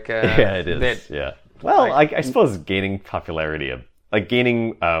 right? Like, yeah, it is, yeah. Well, I suppose gaining popularity,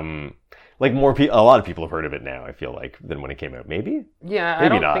 gaining... like a lot of people have heard of it now, I feel like, than when it came out. Maybe? Yeah, maybe I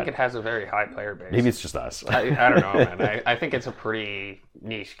don't not. think it has a very high player base. Maybe it's just us. I don't know, man. I think it's a pretty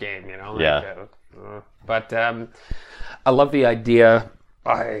niche game, you know? Like, yeah. But I love the idea.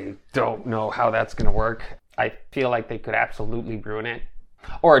 I don't know how that's going to work. I feel like they could absolutely ruin it.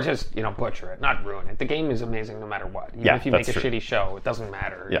 Or just, butcher it, not ruin it. The game is amazing no matter what. Even if you make a shitty show, it doesn't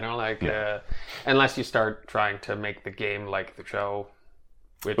matter. Yeah. You know, unless you start trying to make the game like the show,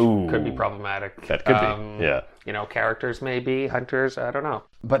 which could be problematic. That could be, yeah. Characters maybe, hunters, I don't know.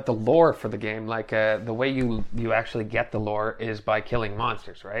 But the lore for the game, the way you actually get the lore is by killing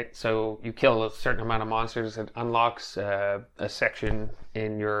monsters, right? So you kill a certain amount of monsters, it unlocks a section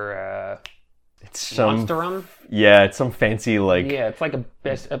in your monster room. Yeah, it's some fancy, Yeah, it's like a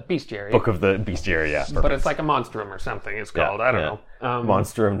bestiary. Book of the bestiary, yeah. Perfect. But it's like a monster room or something, it's called. I don't know.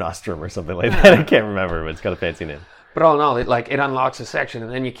 Monstrum Nostrum or something like that. I can't remember, but it's got a fancy name. But all in all, it unlocks a section, and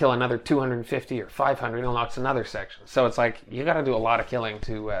then you kill another 250 or 500, it unlocks another section. So it's like, you got to do a lot of killing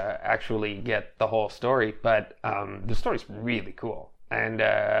to actually get the whole story. But the story's really cool, and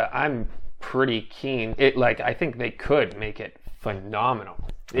I'm pretty keen. I think they could make it phenomenal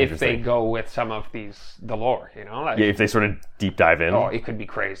if they go with some of the lore, if they sort of deep dive in. Oh, it could be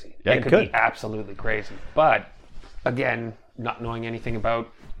crazy. Yeah, it could be absolutely crazy. But again, not knowing anything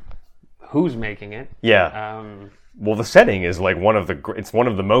about who's making it. Yeah. Well, the setting is like one of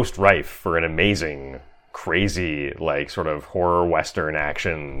the most rife for an amazing, crazy, like sort of horror western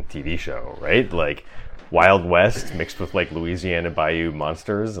action TV show, right? Like Wild West mixed with like Louisiana Bayou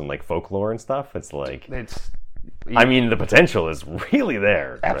monsters and like folklore and stuff. I mean, the potential is really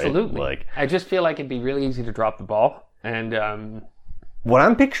there. Absolutely. Right? Like, I just feel like it'd be really easy to drop the ball. And what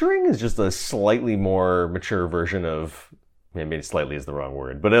I'm picturing is just a slightly more mature version of... Maybe slightly is the wrong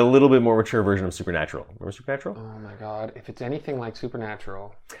word, but a little bit more mature version of Supernatural. Remember Supernatural? Oh my god. If it's anything like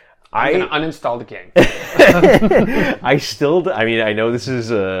Supernatural, I'm going to uninstall the game. I know this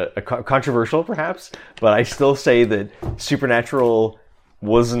is a controversial perhaps, but I still say that Supernatural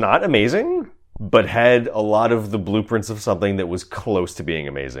was not amazing, but had a lot of the blueprints of something that was close to being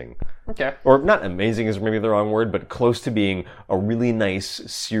amazing. Okay. Or not amazing is maybe the wrong word, but close to being a really nice,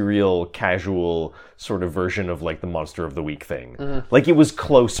 serial, casual sort of version of like the Monster of the Week thing. Mm-hmm. Like it was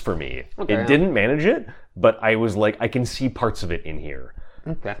close for me. Okay, it didn't manage it, but I was like, I can see parts of it in here.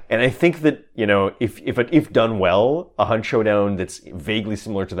 Okay. And I think that, if done well, a Hunt Showdown that's vaguely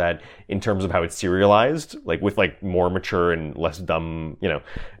similar to that in terms of how it's serialized, like with like more mature and less dumb,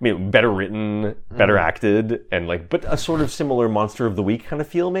 better written, better acted, and but a sort of similar Monster of the Week kind of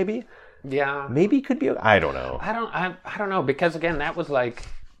feel maybe. Yeah. Maybe could be, I don't know. I don't know, because again, that was like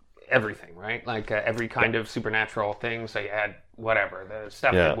everything, right? Like every kind of supernatural thing. So you had whatever, the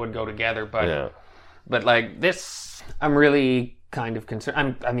stuff that would go together, but like this, I'm really kind of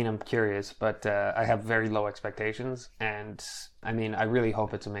concerned. I'm curious, but I have very low expectations, and I mean, I really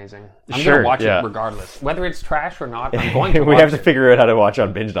hope it's amazing. I'm Sure, going to watch yeah. it regardless. Whether it's trash or not, I'm going to We watch have to it. figure out how to watch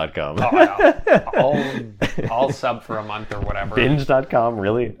on binge.com. I'll sub for a month or whatever. Binge.com,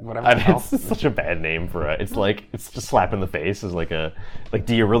 really? Whatever I mean, the hell. it's such a bad name for it. It's like, it's just slap in the face. Is like,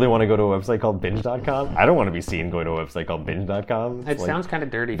 do you really want to go to a website called binge.com? I don't want to be seen going to a website called binge.com. It sounds kind of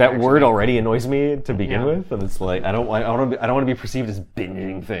dirty. That actually. word already annoys me to begin Yeah. with, and it's like I don't want to be perceived as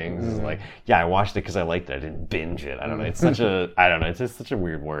binging things. It's like, yeah, I watched it because I liked it. I didn't binge it. I don't know. It's such a It's just such a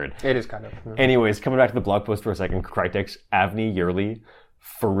weird word. It is kind of. Anyways, coming back to the blog post for a second, Crytek's Avni Yerli,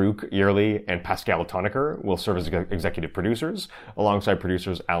 Farouk Yerli, and Pascal Tonaker will serve as executive producers, alongside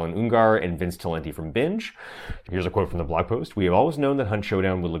producers Alan Ungar and Vince Talenti from Binge. Here's a quote from the blog post. "We have always known that Hunt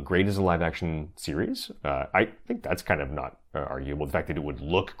Showdown would look great as a live-action series." I think that's kind of not arguable. The fact that it would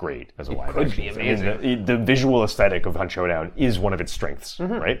look great as a live-action could be series. amazing. I mean, the visual aesthetic of Hunt Showdown is one of its strengths,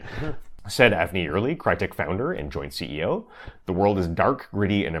 right? Said Avni Yerli, Crytek founder and joint CEO, "The world is dark,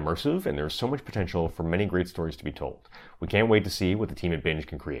 gritty, and immersive, and there's so much potential for many great stories to be told. We can't wait to see what the team at Binge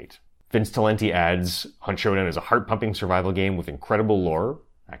can create." Vince Talenti adds, "Hunt Showdown is a heart-pumping survival game with incredible lore,"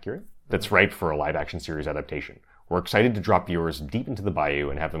 accurate, "that's ripe for a live-action series adaptation. We're excited to drop viewers deep into the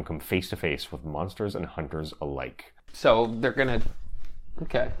bayou and have them come face-to-face with monsters and hunters alike." So they're gonna.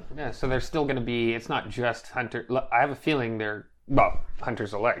 Okay, yeah. So they're still gonna be. It's not just hunter. I have a feeling they're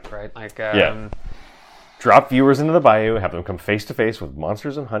hunters alike, right? Like Yeah. Drop viewers into the bayou, have them come face-to-face with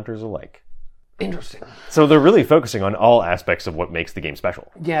monsters and hunters alike. Interesting. So they're really focusing on all aspects of what makes the game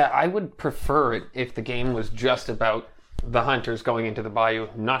special. Yeah, I would prefer it if the game was just about the hunters going into the bayou,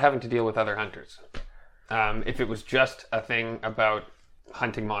 not having to deal with other hunters. If it was just a thing about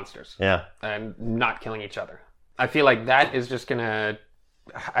hunting monsters Yeah. and not killing each other. I feel like that is just gonna.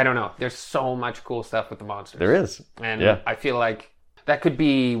 I don't know. There's so much cool stuff with the monsters. There is. And Yeah. I feel like that could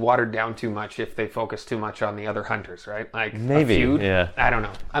be watered down too much if they focus too much on the other hunters, right? Like Maybe, a feud. yeah. I don't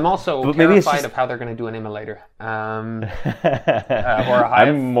know. I'm also But maybe it's terrified just- of how they're going to do an immolator. Or a hive.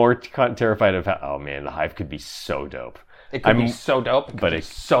 I'm more terrified of how. Oh man, the hive could be so dope. It could be so dope. It could but be it-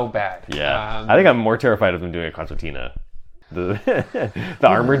 so bad. Yeah, I think I'm more terrified of them doing a concertina. The the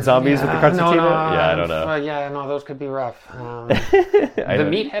armored zombies with the concertina. Yeah, I don't know. Those could be rough. The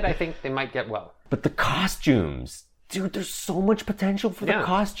meathead, I think they might get well. But the costumes, dude, there's so much potential for the Yeah.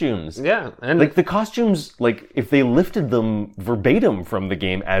 costumes. Yeah, and Like the costumes, like if they lifted them verbatim from the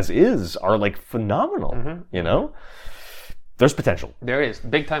game as is, are like phenomenal. You know, there's potential. there is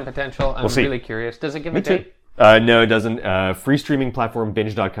big time potential. I'm see. really curious. Does it give a Me too. date? No, it doesn't. Free streaming platform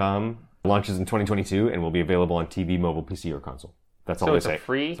binge.com launches in 2022 and will be available on TV, mobile, PC, or console. That's all So they it's say. a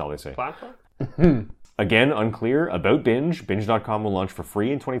free That's all they say. platform? Again, unclear about Binge. Binge.com will launch for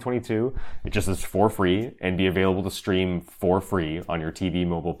free in 2022. It just is for free and be available to stream for free on your TV,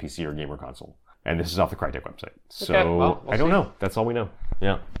 mobile, PC, or gamer console. And this is off the Crytek website. So Okay, well, we'll I don't see. know. That's all we know.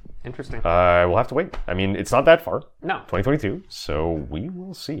 Yeah. Interesting. We'll have to wait. I mean, it's not that far. No. 2022. So we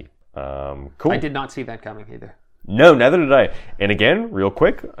will see. Cool. I did not see that coming either. No, neither did I. And again, real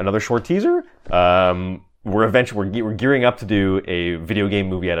quick, another short teaser. We're gearing up to do a video game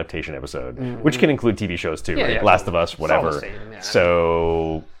movie adaptation episode, which can include TV shows too, right? yeah, Last of Us, all the whatever. same, yeah.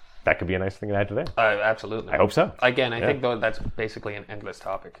 So that could be a nice thing to add today. Absolutely. I hope so. Again, I think though that's basically an endless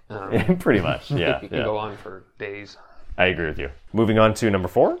topic. Pretty much, yeah. You can go on for days. I agree with you. Moving on to number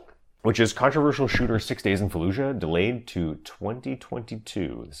 4, which is controversial shooter 6 Days in Fallujah, delayed to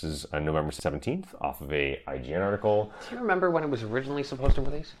 2022. This is on November 17th, off of a IGN article. Do you remember when it was originally supposed to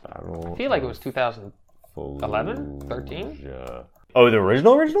release? I feel like it was 2011, 13? Oh, the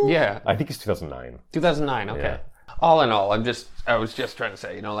original? Yeah. I think it's 2009. 2009. Okay. Yeah. All in all, I was just trying to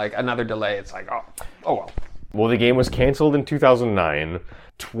say, like another delay. It's like, oh well. Well, the game was canceled in 2009.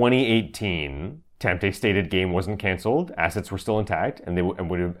 2018, Temte stated game wasn't canceled, assets were still intact, and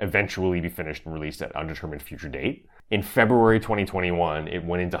would eventually be finished and released at undetermined future date. In February 2021, it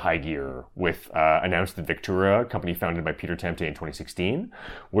went into high gear with announced that Victura, a company founded by Peter Temte in 2016,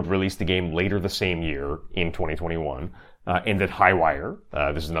 would release the game later the same year in 2021, and that Highwire,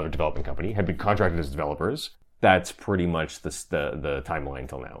 this is another development company, had been contracted as developers. That's pretty much the timeline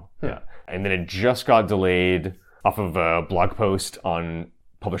till now. Yeah, and then it just got delayed off of a blog post on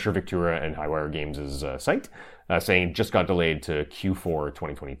publisher Victura and Highwire Games' site, saying it just got delayed to Q4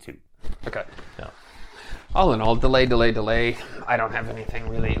 2022. Okay. Yeah. All in all, delay. I don't have anything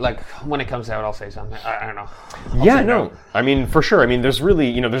really. Like, when it comes out, I'll say something. I don't know. Yeah, no. I mean, for sure. I mean, there's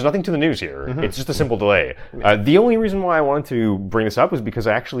really, there's nothing to the news here. It's just a simple delay. The only reason why I wanted to bring this up was because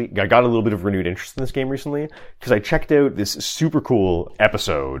I got a little bit of renewed interest in this game recently, because I checked out this super cool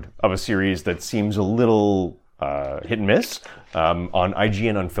episode of a series that seems a little hit and miss on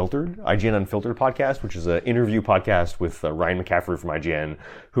IGN Unfiltered podcast, which is an interview podcast with Ryan McCaffrey from IGN,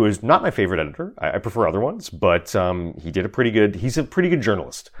 who is not my favorite editor. I prefer other ones, but he's a pretty good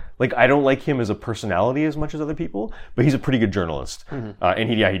journalist. Like, I don't like him as a personality as much as other people, but he's a pretty good journalist. And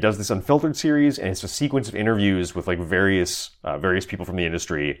he does this Unfiltered series, and it's a sequence of interviews with like various people from the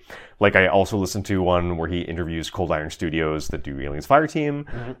industry. Like, I also listened to one where he interviews Cold Iron Studios that do Aliens Fireteam.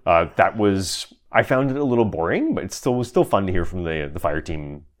 I found it a little boring, but it was still fun to hear from the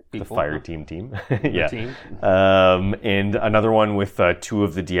Fireteam. People, the Fireteam team. Yeah. Team. And another one with two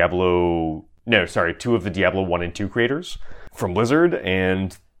of the Diablo 1 and 2 creators from Blizzard,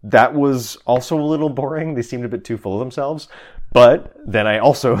 and that was also a little boring. They seemed a bit too full of themselves. But then I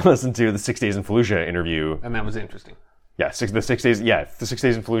also listened to the 6 Days in Fallujah interview. And that was interesting. Yeah, the 6 Days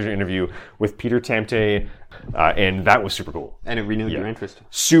in Fallujah interview with Peter Tamte, and that was super cool. And it renewed your interest.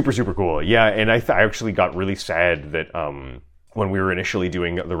 Super, super cool. Yeah, and I actually got really sad that when we were initially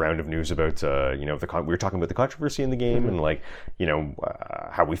doing the round of news about, we were talking about the controversy in the game and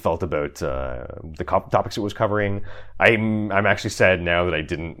how we felt about the topics it was covering. I'm actually sad now that I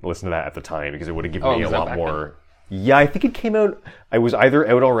didn't listen to that at the time, because it would have given me a lot more. Yeah, I think it came out, I was either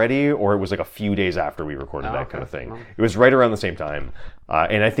out already or it was like a few days after we recorded that kind of thing. It was right around the same time.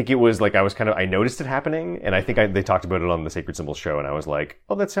 And I think it was like, I noticed it happening, and I think they talked about it on the Sacred Symbols show, and I was like,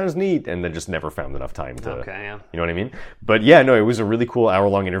 oh, that sounds neat, and then just never found enough time to, you know what I mean? But yeah, no, it was a really cool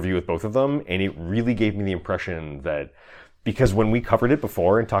hour-long interview with both of them, and it really gave me the impression that, because when we covered it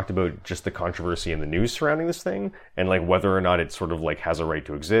before and talked about just the controversy and the news surrounding this thing, and like whether or not it sort of like has a right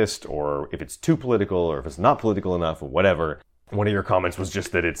to exist, or if it's too political, or if it's not political enough, or whatever, one of your comments was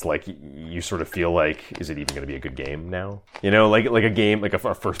just that it's like, you sort of feel like, is it even going to be a good game now? You know, like a game, like a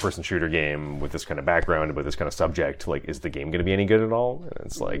first-person shooter game with this kind of background, with this kind of subject, like, is the game going to be any good at all? And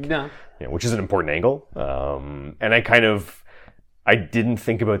it's like, no. Which is an important angle. And I didn't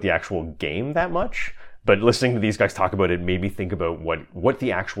think about the actual game that much. But listening to these guys talk about it made me think about what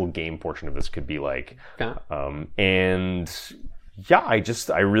the actual game portion of this could be like. Okay.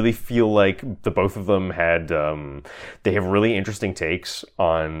 I really feel like the both of them they have really interesting takes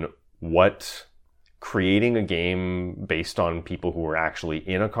on what creating a game based on people who are actually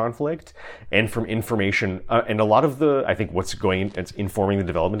in a conflict, and from information, and a lot of I think what's informing the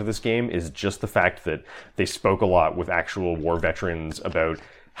development of this game is just the fact that they spoke a lot with actual war veterans about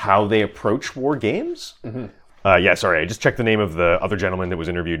how they approach war games. I just checked the name of the other gentleman that was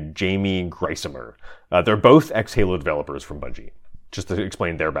interviewed, Jamie Greisemer. They're both ex-Halo developers from Bungie, just to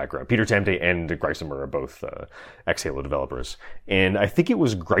explain their background. Peter Tamte and Greisemer are both ex-Halo developers. And I think it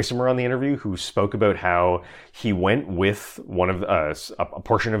was Greisemer on the interview who spoke about how he went with one of a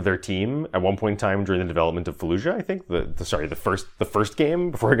portion of their team at one point in time during the development of Fallujah, I think. The first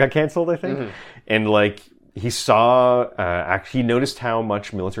game before it got canceled, I think. And like, he he noticed how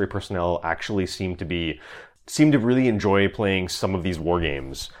much military personnel actually seemed to really enjoy playing some of these war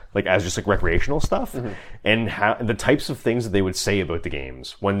games, like as just like recreational stuff, and how the types of things that they would say about the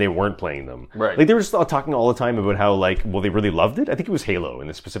games when they weren't playing them. Right. Like, they were just talking all the time about how, like, well, they really loved it. I think it was Halo in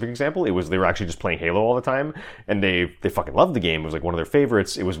this specific example. They were actually just playing Halo all the time, and they fucking loved the game. It was like one of their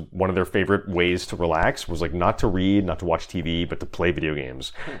favorites. It was one of their favorite ways to relax, was like not to read, not to watch TV, but to play video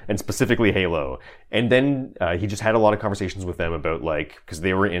games, and specifically Halo. And then he just had a lot of conversations with them about, like, because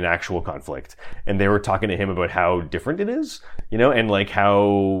they were in actual conflict, and they were talking to him about how different it is, and like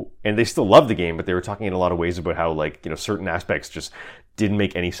and they still love the game, but they were talking in a lot of ways about how, like, certain aspects just didn't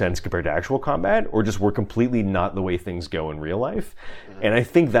make any sense compared to actual combat, or just were completely not the way things go in real life. And I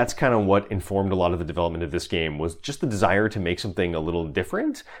think that's kind of what informed a lot of the development of this game, was just the desire to make something a little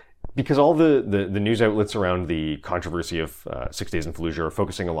different. Because all the news outlets around the controversy of 6 Days in Fallujah are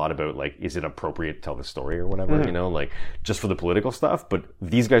focusing a lot about, like, is it appropriate to tell the story or whatever, like, just for the political stuff. But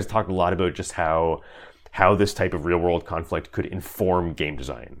these guys talked a lot about just how this type of real-world conflict could inform game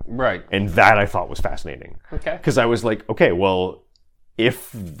design. Right. And that I thought was fascinating. Okay. Because I was like, okay, well,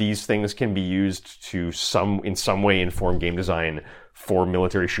 if these things can be used to in some way inform game design for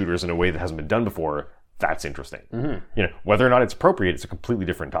military shooters in a way that hasn't been done before, that's interesting. Whether or not it's appropriate, it's a completely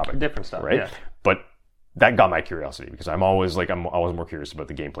different topic. Different stuff, right? Yeah. But that got my curiosity, because I'm always more curious about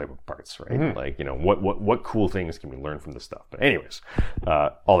the gameplay parts, right? Like, what cool things can we learn from this stuff? But anyways,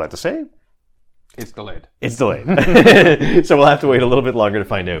 all that to say, it's delayed. So we'll have to wait a little bit longer to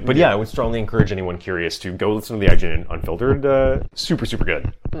find out. But yeah, I would strongly encourage anyone curious to go listen to the IGN Unfiltered. Super, super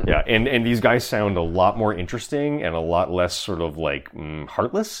good. Yeah, and these guys sound a lot more interesting and a lot less sort of like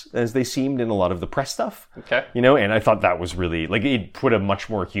heartless as they seemed in a lot of the press stuff. Okay. And I thought that was really, like, it put a much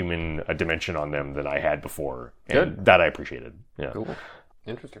more human dimension on them than I had before. And that I appreciated. Yeah. Cool.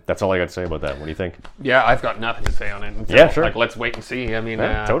 Interesting. That's all I got to say about that. What do you think? Yeah, I've got nothing to say on it. Yeah, sure. Like, let's wait and see. I mean,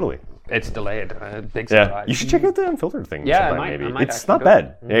 totally. It's delayed. Big surprise. You should check out the Unfiltered thing. Yeah, sometime, I maybe. might It's not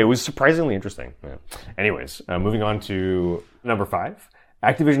bad. Yeah, it was surprisingly interesting. Yeah. Anyways, moving on to number 5.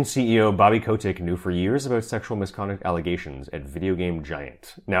 Activision CEO Bobby Kotick knew for years about sexual misconduct allegations at video game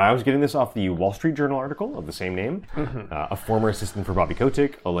giant. Now, I was getting this off the Wall Street Journal article of the same name. A former assistant for Bobby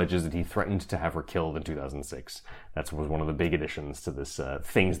Kotick alleges that he threatened to have her killed in 2006. That was one of the big additions to this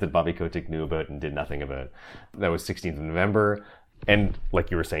things that Bobby Kotick knew about and did nothing about. That was 16th of November. And like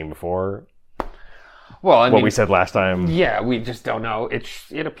you were saying before, well, I mean, what we said last time. Yeah, we just don't know.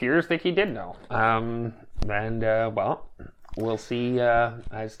 It appears that he did know. Well, we'll see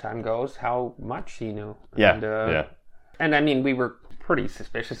as time goes how much he knew. Yeah, And I mean, we were pretty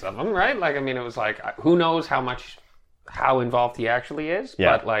suspicious of him, right? Like, I mean, it was like, who knows how involved he actually is?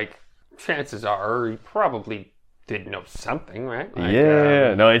 Yeah. But like, chances are he probably did know something, right?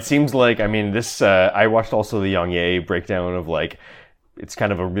 Like, no, it seems like, I mean, this, I watched also the Yang Ye breakdown of like, it's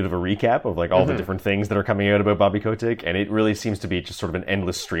kind of a bit of a recap of like all the different things that are coming out about Bobby Kotick, and it really seems to be just sort of an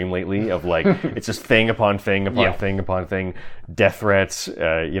endless stream lately of like, it's just thing upon thing upon thing upon thing, death threats,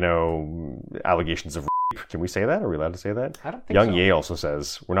 allegations of rape. Can we say that? Are we allowed to say that? I don't think Yang so. Ye also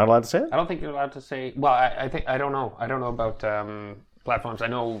says, we're not allowed to say it? I don't think you're allowed to say, well, I don't know. I don't know about platforms. I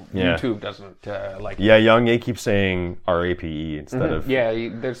know YouTube doesn't like. Yeah, Yang Ye keeps saying RAPE instead of. Yeah,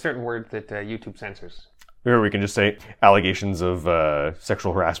 there's certain words that YouTube censors. Or we can just say allegations of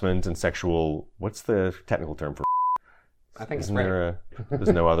sexual harassment and sexual. What's the technical term for? I think Isn't there there's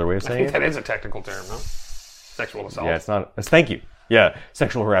no other way of I saying think it? that is a technical term, no? Sexual assault. Yeah, it's not. Thank you. Yeah,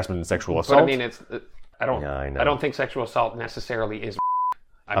 sexual harassment and sexual assault. But I mean, it's. I don't. Yeah, I know. I don't think sexual assault necessarily is.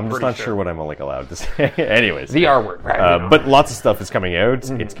 I'm just not sure what I'm like allowed to say. Anyways, the R word, right? But lots of stuff is coming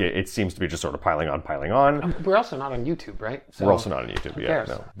out. It seems to be just sort of piling on. We're also not on YouTube, right? So We're also not on YouTube, cares?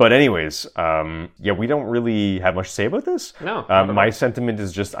 No. But anyways, we don't really have much to say about this. No. My sentiment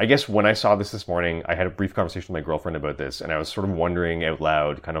is just, I guess when I saw this morning, I had a brief conversation with my girlfriend about this, and I was sort of wondering out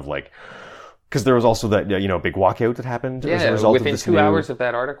loud, kind of like, because there was also that big walkout that happened as a result within of this 2 hours of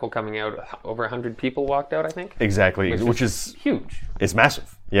that article coming out, over 100 people walked out, I think. Exactly, which is huge. It's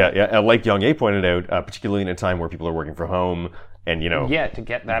massive. Yeah. Like Yang Ye pointed out, particularly in a time where people are working from home, and to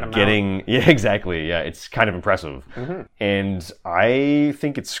get that amount. It's kind of impressive, and I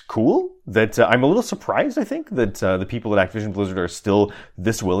think it's cool that I'm a little surprised. I think that the people at Activision Blizzard are still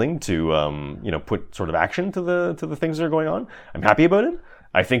this willing to put sort of action to the things that are going on. I'm happy about it.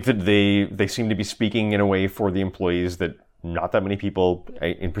 I think that they seem to be speaking in a way for the employees that not that many people,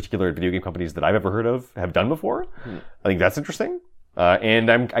 in particular at video game companies that I've ever heard of, have done before. I think that's interesting.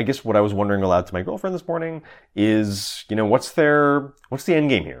 And I guess what I was wondering aloud to my girlfriend this morning is, what's the end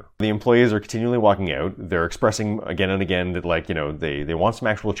game here? The employees are continually walking out. They're expressing again and again that they want some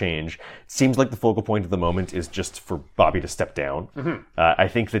actual change. It seems like the focal point of the moment is just for Bobby to step down. I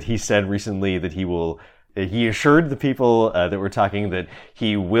think that he said recently that he assured the people that were talking that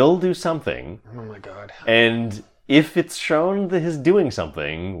he will do something. Oh my God. And if it's shown that his doing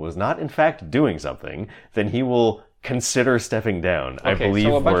something was not in fact doing something, then he will consider stepping down. Okay, I believe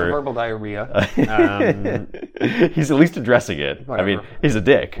so a bunch of verbal diarrhea. He's at least addressing it. Whatever. I mean, he's a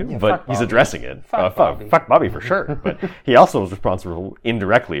dick, but he's addressing it. Fuck Bobby for sure. But he also was responsible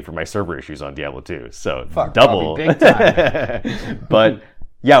indirectly for my server issues on Diablo 2. So fuck double. Bobby, big time. But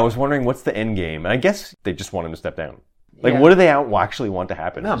yeah, I was wondering what's the end game. And I guess they just want him to step down. Like, what do they actually want to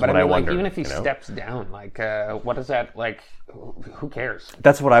happen? No, but I mean, wonder, even if he steps down, what is that, who cares?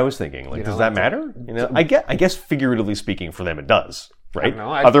 That's what I was thinking. Does that matter? I guess figuratively speaking, for them it does, right?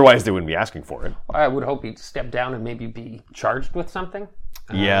 Otherwise, they wouldn't be asking for it. I would hope he'd step down and maybe be charged with something.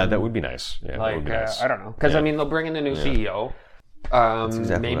 Yeah, that would be nice. Yeah, that would be nice. I don't know. Because, they'll bring in a new CEO.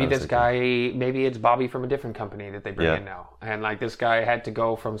 Maybe this guy, maybe it's Bobby from a different company that they bring in now. And this guy had to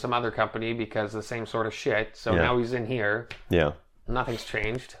go from some other company because the same sort of shit. So now he's in here. Yeah. Nothing's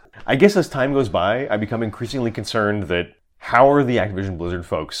changed. I guess as time goes by, I become increasingly concerned that how are the Activision Blizzard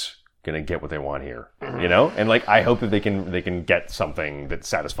folks going to get what they want here? And I hope that they can get something that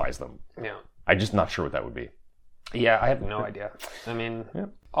satisfies them. Yeah. I'm just not sure what that would be. Yeah, I have no idea. I mean,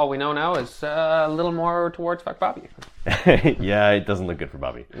 all we know now is a little more towards fuck Bobby. Yeah, it doesn't look good for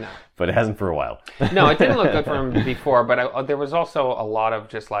Bobby. No. But it hasn't for a while. No, it didn't look good for him before, but there was also a lot of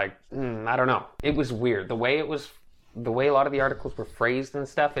just I don't know. It was weird. The way a lot of the articles were phrased and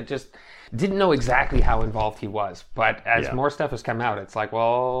stuff, it just didn't know exactly how involved he was. But as more stuff has come out, it's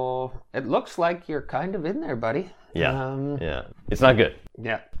well, it looks like you're kind of in there, buddy. Yeah. It's not good.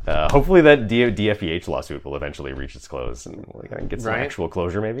 Yeah. Hopefully that DFEH lawsuit will eventually reach its close and get some actual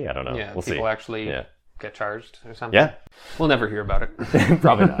closure maybe. I don't know. Yeah, we'll see. People actually get charged or something. Yeah. We'll never hear about it.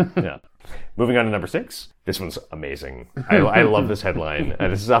 Probably not. Yeah. Moving on to number 6. This one's amazing. I love this headline.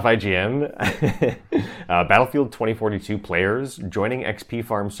 This is off IGN. Battlefield 2042 players joining XP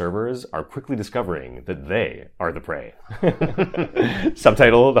Farm servers are quickly discovering that they are the prey.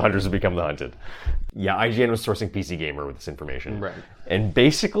 Subtitle, the hunters have become the hunted. Yeah, IGN was sourcing PC Gamer with this information. Right. And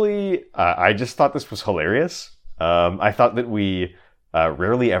basically, I just thought this was hilarious. I thought that we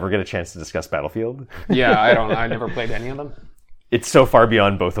rarely ever get a chance to discuss Battlefield. Yeah, I never played any of them. It's so far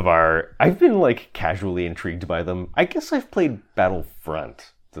beyond both of our... I've been, like, casually intrigued by them. I guess I've played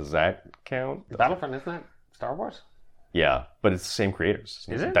Battlefront. Does that count? Battlefront, isn't that Star Wars? Yeah, but it's the same creators.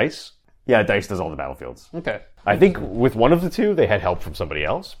 Is it? DICE? Yeah, DICE does all the Battlefields. Okay. I think with one of the two, they had help from somebody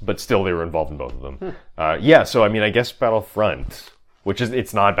else, but still they were involved in both of them. Yeah, so, I mean, I guess Battlefront, which is...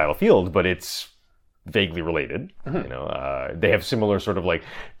 It's not Battlefield, but it's vaguely related. You know, they have similar sort of like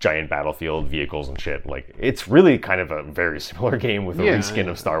giant battlefield vehicles and shit. Like, it's really kind of a very similar game with a reskin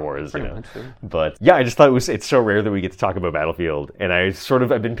of Star Wars, you know. But yeah, I just thought it's so rare that we get to talk about Battlefield, and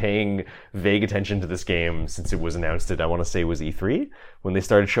I've been paying vague attention to this game since it was announced at, I want to say it was E3, when they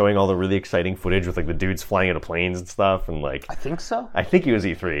started showing all the really exciting footage with like the dudes flying out of planes and stuff, and like... I think so. I think it was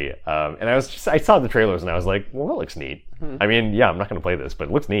E3. And I saw the trailers and I was like, well, that looks neat. I mean, yeah, I'm not going to play this, but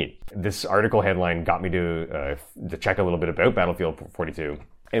it looks neat. This article headline got me to check a little bit about Battlefield 42.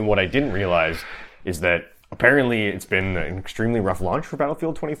 And what I didn't realize is that apparently it's been an extremely rough launch for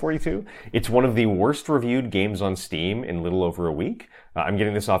Battlefield 2042. It's one of the worst reviewed games on Steam in little over a week. I'm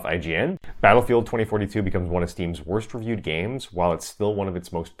getting this off IGN. Battlefield 2042 becomes one of Steam's worst reviewed games, while it's still one of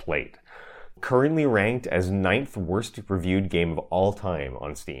its most played. Currently ranked as 9th worst reviewed game of all time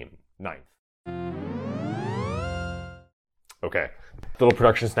on Steam. 9th. Okay. Little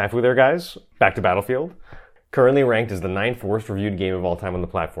production snafu there, guys. Back to Battlefield. Currently ranked as the 9th worst reviewed game of all time on the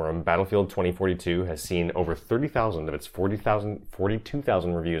platform, Battlefield 2042 has seen over 30,000 of its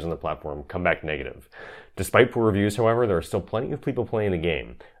 42,000 reviews on the platform come back negative. Despite poor reviews, however, there are still plenty of people playing the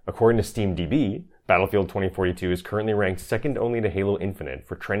game. According to SteamDB, Battlefield 2042 is currently ranked second only to Halo Infinite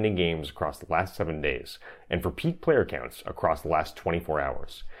for trending games across the last 7 days, and for peak player counts across the last 24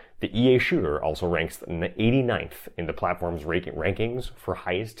 hours. The EA shooter also ranks 89th in the platform's rankings for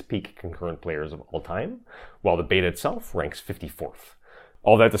highest peak concurrent players of all time, while the beta itself ranks 54th.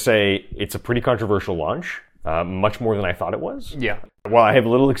 All that to say, it's a pretty controversial launch, much more than I thought it was. Yeah. While I have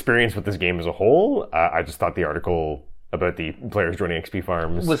little experience with this game as a whole, I just thought the article about the players joining XP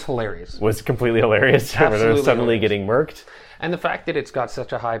Farms was hilarious. Was completely hilarious. Where they're suddenly getting murked. And the fact that it's got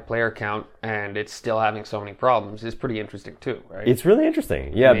such a high player count and it's still having so many problems is pretty interesting too, right? It's really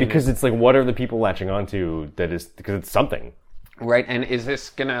interesting. Yeah, because it's like, what are the people latching onto that is, because it's something. Right, and is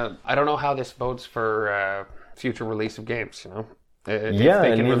this gonna, I don't know how this bodes for future release of games, you know? If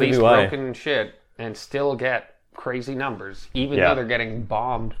they can release broken shit and still get crazy numbers, even though they're getting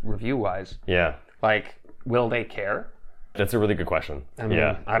bombed review-wise. Yeah. Like, will they care? That's a really good question. I mean,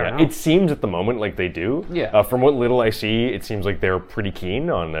 I don't know. It seems at the moment like they do. Yeah. From what little I see, it seems like they're pretty keen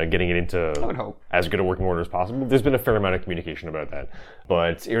on getting it into I would hope. As good a working order as possible. There's been a fair amount of communication about that.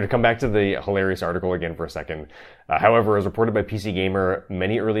 But here to come back to the hilarious article again for a second. However, as reported by PC Gamer,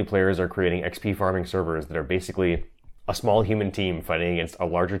 many early players are creating XP farming servers that are basically a small human team fighting against a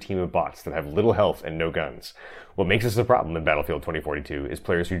larger team of bots that have little health and no guns. What makes this a problem in Battlefield 2042 is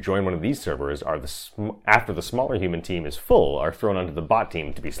players who join one of these servers are after the smaller human team is full, are thrown onto the bot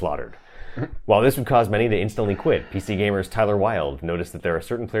team to be slaughtered. While this would cause many to instantly quit, PC Gamer's Tyler Wilde noticed that there are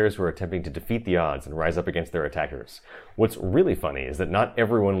certain players who are attempting to defeat the odds and rise up against their attackers. What's really funny is that not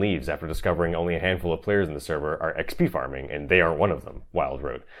everyone leaves after discovering only a handful of players in the server are XP farming, and they aren't one of them, Wilde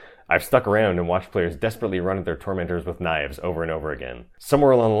wrote. I've stuck around and watched players desperately run at their tormentors with knives over and over again.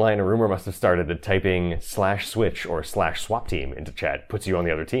 Somewhere along the line, a rumor must have started that typing /switch or /swap team into chat puts you on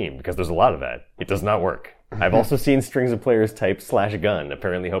the other team, because there's a lot of that. It does not work. I've also seen strings of players type /gun,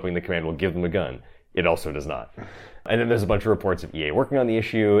 apparently hoping the command will give them a gun. It also does not. And then there's a bunch of reports of EA working on the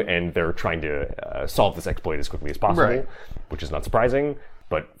issue, and they're trying to solve this exploit as quickly as possible, which is not surprising.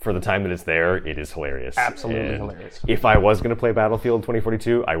 But for the time that it's there, it is hilarious. Absolutely hilarious. If I was going to play Battlefield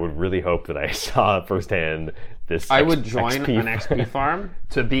 2042, I would really hope that I saw firsthand this I would join an XP farm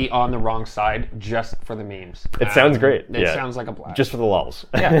to be on the wrong side just for the memes. It sounds great. It sounds like a blast. Just for the lulz.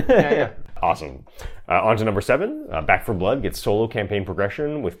 Yeah. Awesome. On to number 7. Back 4 Blood gets solo campaign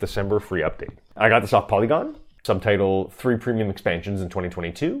progression with December free update. I got this off Polygon. Subtitle, 3 premium expansions in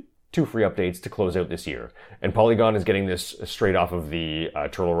 2022. 2 free updates to close out this year. And Polygon is getting this straight off of the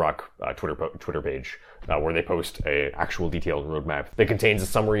Turtle Rock Twitter page, where they post a actual detailed roadmap that contains a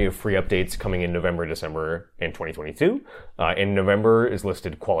summary of free updates coming in November, December, and 2022. In November is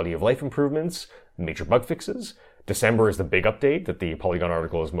listed quality of life improvements, major bug fixes. December is the big update that the Polygon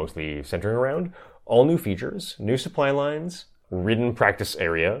article is mostly centering around. All new features, new supply lines, ridden practice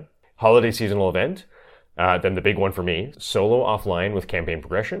area, holiday seasonal event. Then the big one for me, solo offline with campaign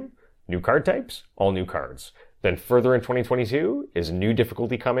progression, new card types, all new cards. Then further in 2022 is new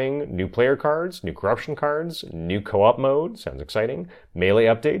difficulty coming, new player cards, new corruption cards, new co-op mode, sounds exciting, melee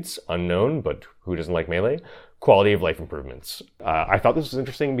updates, unknown, but who doesn't like melee, quality of life improvements. I thought this was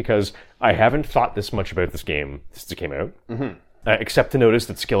interesting because I haven't thought this much about this game since it came out. Mm-hmm. Except to notice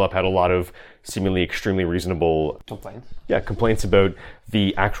that SkillUp had a lot of seemingly extremely reasonable complaints about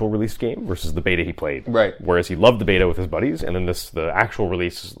the actual release game versus the beta he played. Right. Whereas he loved the beta with his buddies, and then the actual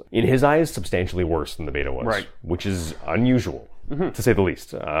release is, in his eyes, substantially worse than the beta was. Right. Which is unusual, to say the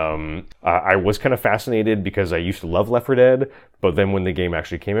least. I was kind of fascinated because I used to love Left 4 Dead, but then when the game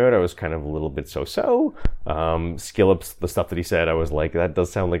actually came out, I was kind of a little bit so-so. SkillUp's, the stuff that he said, I was like, that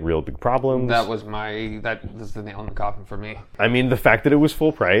does sound like real big problems. That was the nail in the coffin for me. I mean, the fact that it was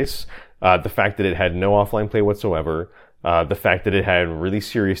full price, the fact that it had no offline play whatsoever, the fact that it had really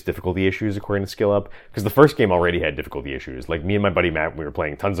serious difficulty issues according to SkillUp, because the first game already had difficulty issues. Like, me and my buddy Matt, we were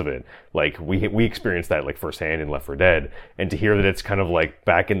playing tons of it. Like, we experienced that, like, firsthand in Left 4 Dead. And to hear that it's kind of, like,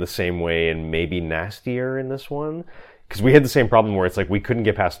 back in the same way and maybe nastier in this one, because we had the same problem where it's like we couldn't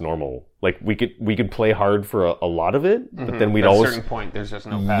get past normal. Like, we could play hard for a lot of it, but then we'd always... At a certain point, there's just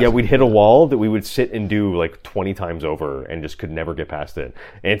no pass. Yeah, we'd hit a wall that we would sit and do like 20 times over and just could never get past it.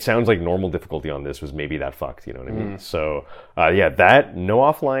 And it sounds like normal difficulty on this was maybe that fucked, you know what I mean? So, that, no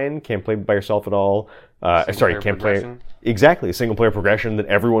offline, can't play by yourself at all. Can't play... Exactly, a single player progression that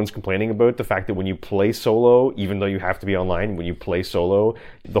everyone's complaining about. The fact that when you play solo, even though you have to be online, when you play solo,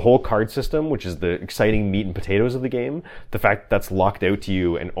 the whole card system, which is the exciting meat and potatoes of the game, the fact that's locked out to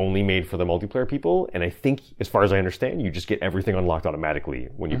you and only made for the multiplayer people. And I think, as far as I understand, you just get everything unlocked automatically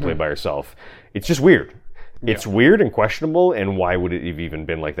when you play by yourself. It's just weird. It's weird and questionable, and why would it have even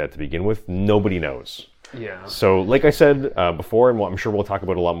been like that to begin with? Nobody knows. Yeah. So, like I said before, and I'm sure we'll talk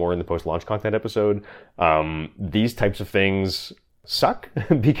about a lot more in the post-launch content episode, these types of things suck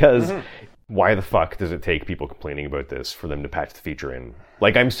because why the fuck does it take people complaining about this for them to patch the feature in?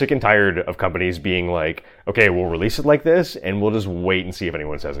 Like, I'm sick and tired of companies being like, okay, we'll release it like this, and we'll just wait and see if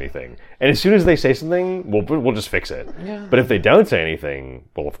anyone says anything. And as soon as they say something, we'll just fix it. Yeah. But if they don't say anything,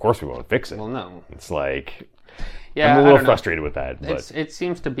 well, of course we won't fix it. Well, no. It's like, yeah, I'm a little frustrated with that. But it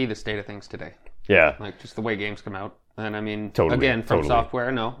seems to be the state of things today. Yeah. Like, just the way games come out. And I mean, totally, again, from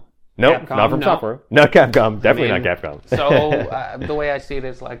software, no. Nope, Capcom, not from software. Not Capcom. Definitely not Capcom. So, the way I see it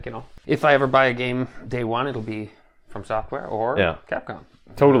is like, if I ever buy a game day one, it'll be from software or Capcom.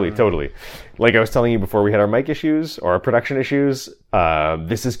 Totally. Like I was telling you before we had our mic issues or our production issues,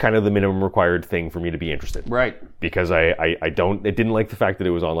 this is kind of the minimum required thing for me to be interested. Right. Because I didn't like the fact that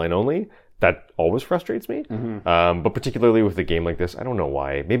it was online only. That always frustrates me. But particularly with a game like this, I don't know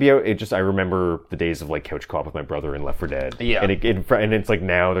why. Maybe I remember the days of like couch co-op with my brother in Left 4 Dead. Yeah. And it's like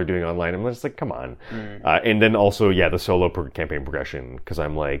now they're doing online. I'm just like, come on. And then also, the solo campaign progression, because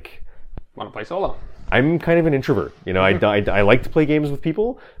I'm like... Want to play solo? I'm kind of an introvert. I like to play games with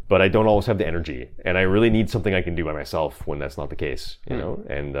people, but I don't always have the energy. And I really need something I can do by myself when that's not the case,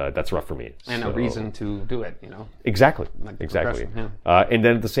 and that's rough for me. And a reason to do it, Exactly. Like exactly. Yeah. And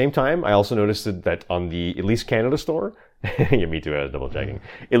then at the same time, I also noticed that on the at least Canada store, yeah, me too, I was double checking.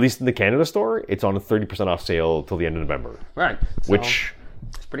 At least in the Canada store, it's on a 30% off sale till the end of November. Right. So which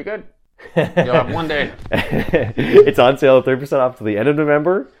it's pretty good. You'll have one day. It's on sale at 30% off till the end of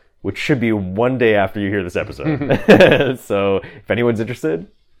November, which should be one day after you hear this episode. So if anyone's interested,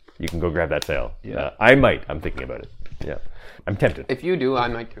 you can go grab that sale. Yeah. I'm thinking about it. Yeah. I'm tempted. If you do, I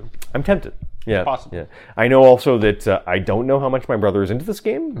might too. I'm tempted. Yeah. Possible. Yeah. I know also that I don't know how much my brother is into this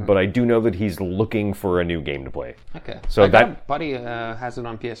game, but I do know that he's looking for a new game to play. Okay. So buddy has it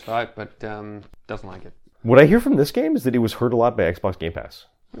on PS5, but doesn't like it. What I hear from this game is that it was hurt a lot by Xbox Game Pass.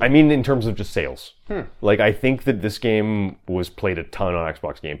 I mean, in terms of just sales. Like, I think that this game was played a ton on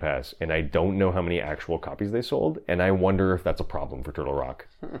Xbox Game Pass, and I don't know how many actual copies they sold, and I wonder if that's a problem for Turtle Rock.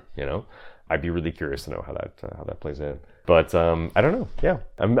 I'd be really curious to know how that plays in. But I don't know. Yeah,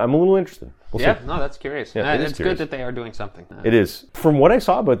 I'm a little interested. We'll see. No, that's curious. Yeah, it's good that they are doing something. It is. From what I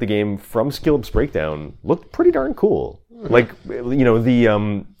saw about the game from SkillUp's breakdown, looked pretty darn cool. Like,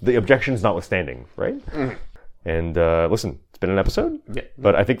 the objections notwithstanding, right? And listen, it's been an episode,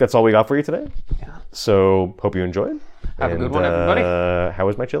 but I think that's all we got for you today. Yeah. So hope you enjoyed. Have a good one, everybody. How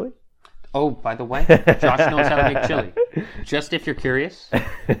was my chili? Oh, by the way, Josh knows how to make chili. Just if you're curious,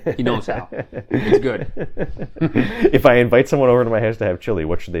 he knows how. It's good. If I invite someone over to my house to have chili,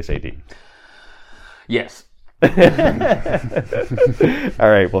 what should they say, Dean? Yes. All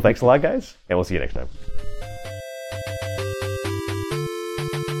right. Well, thanks a lot, guys, and we'll see you next time.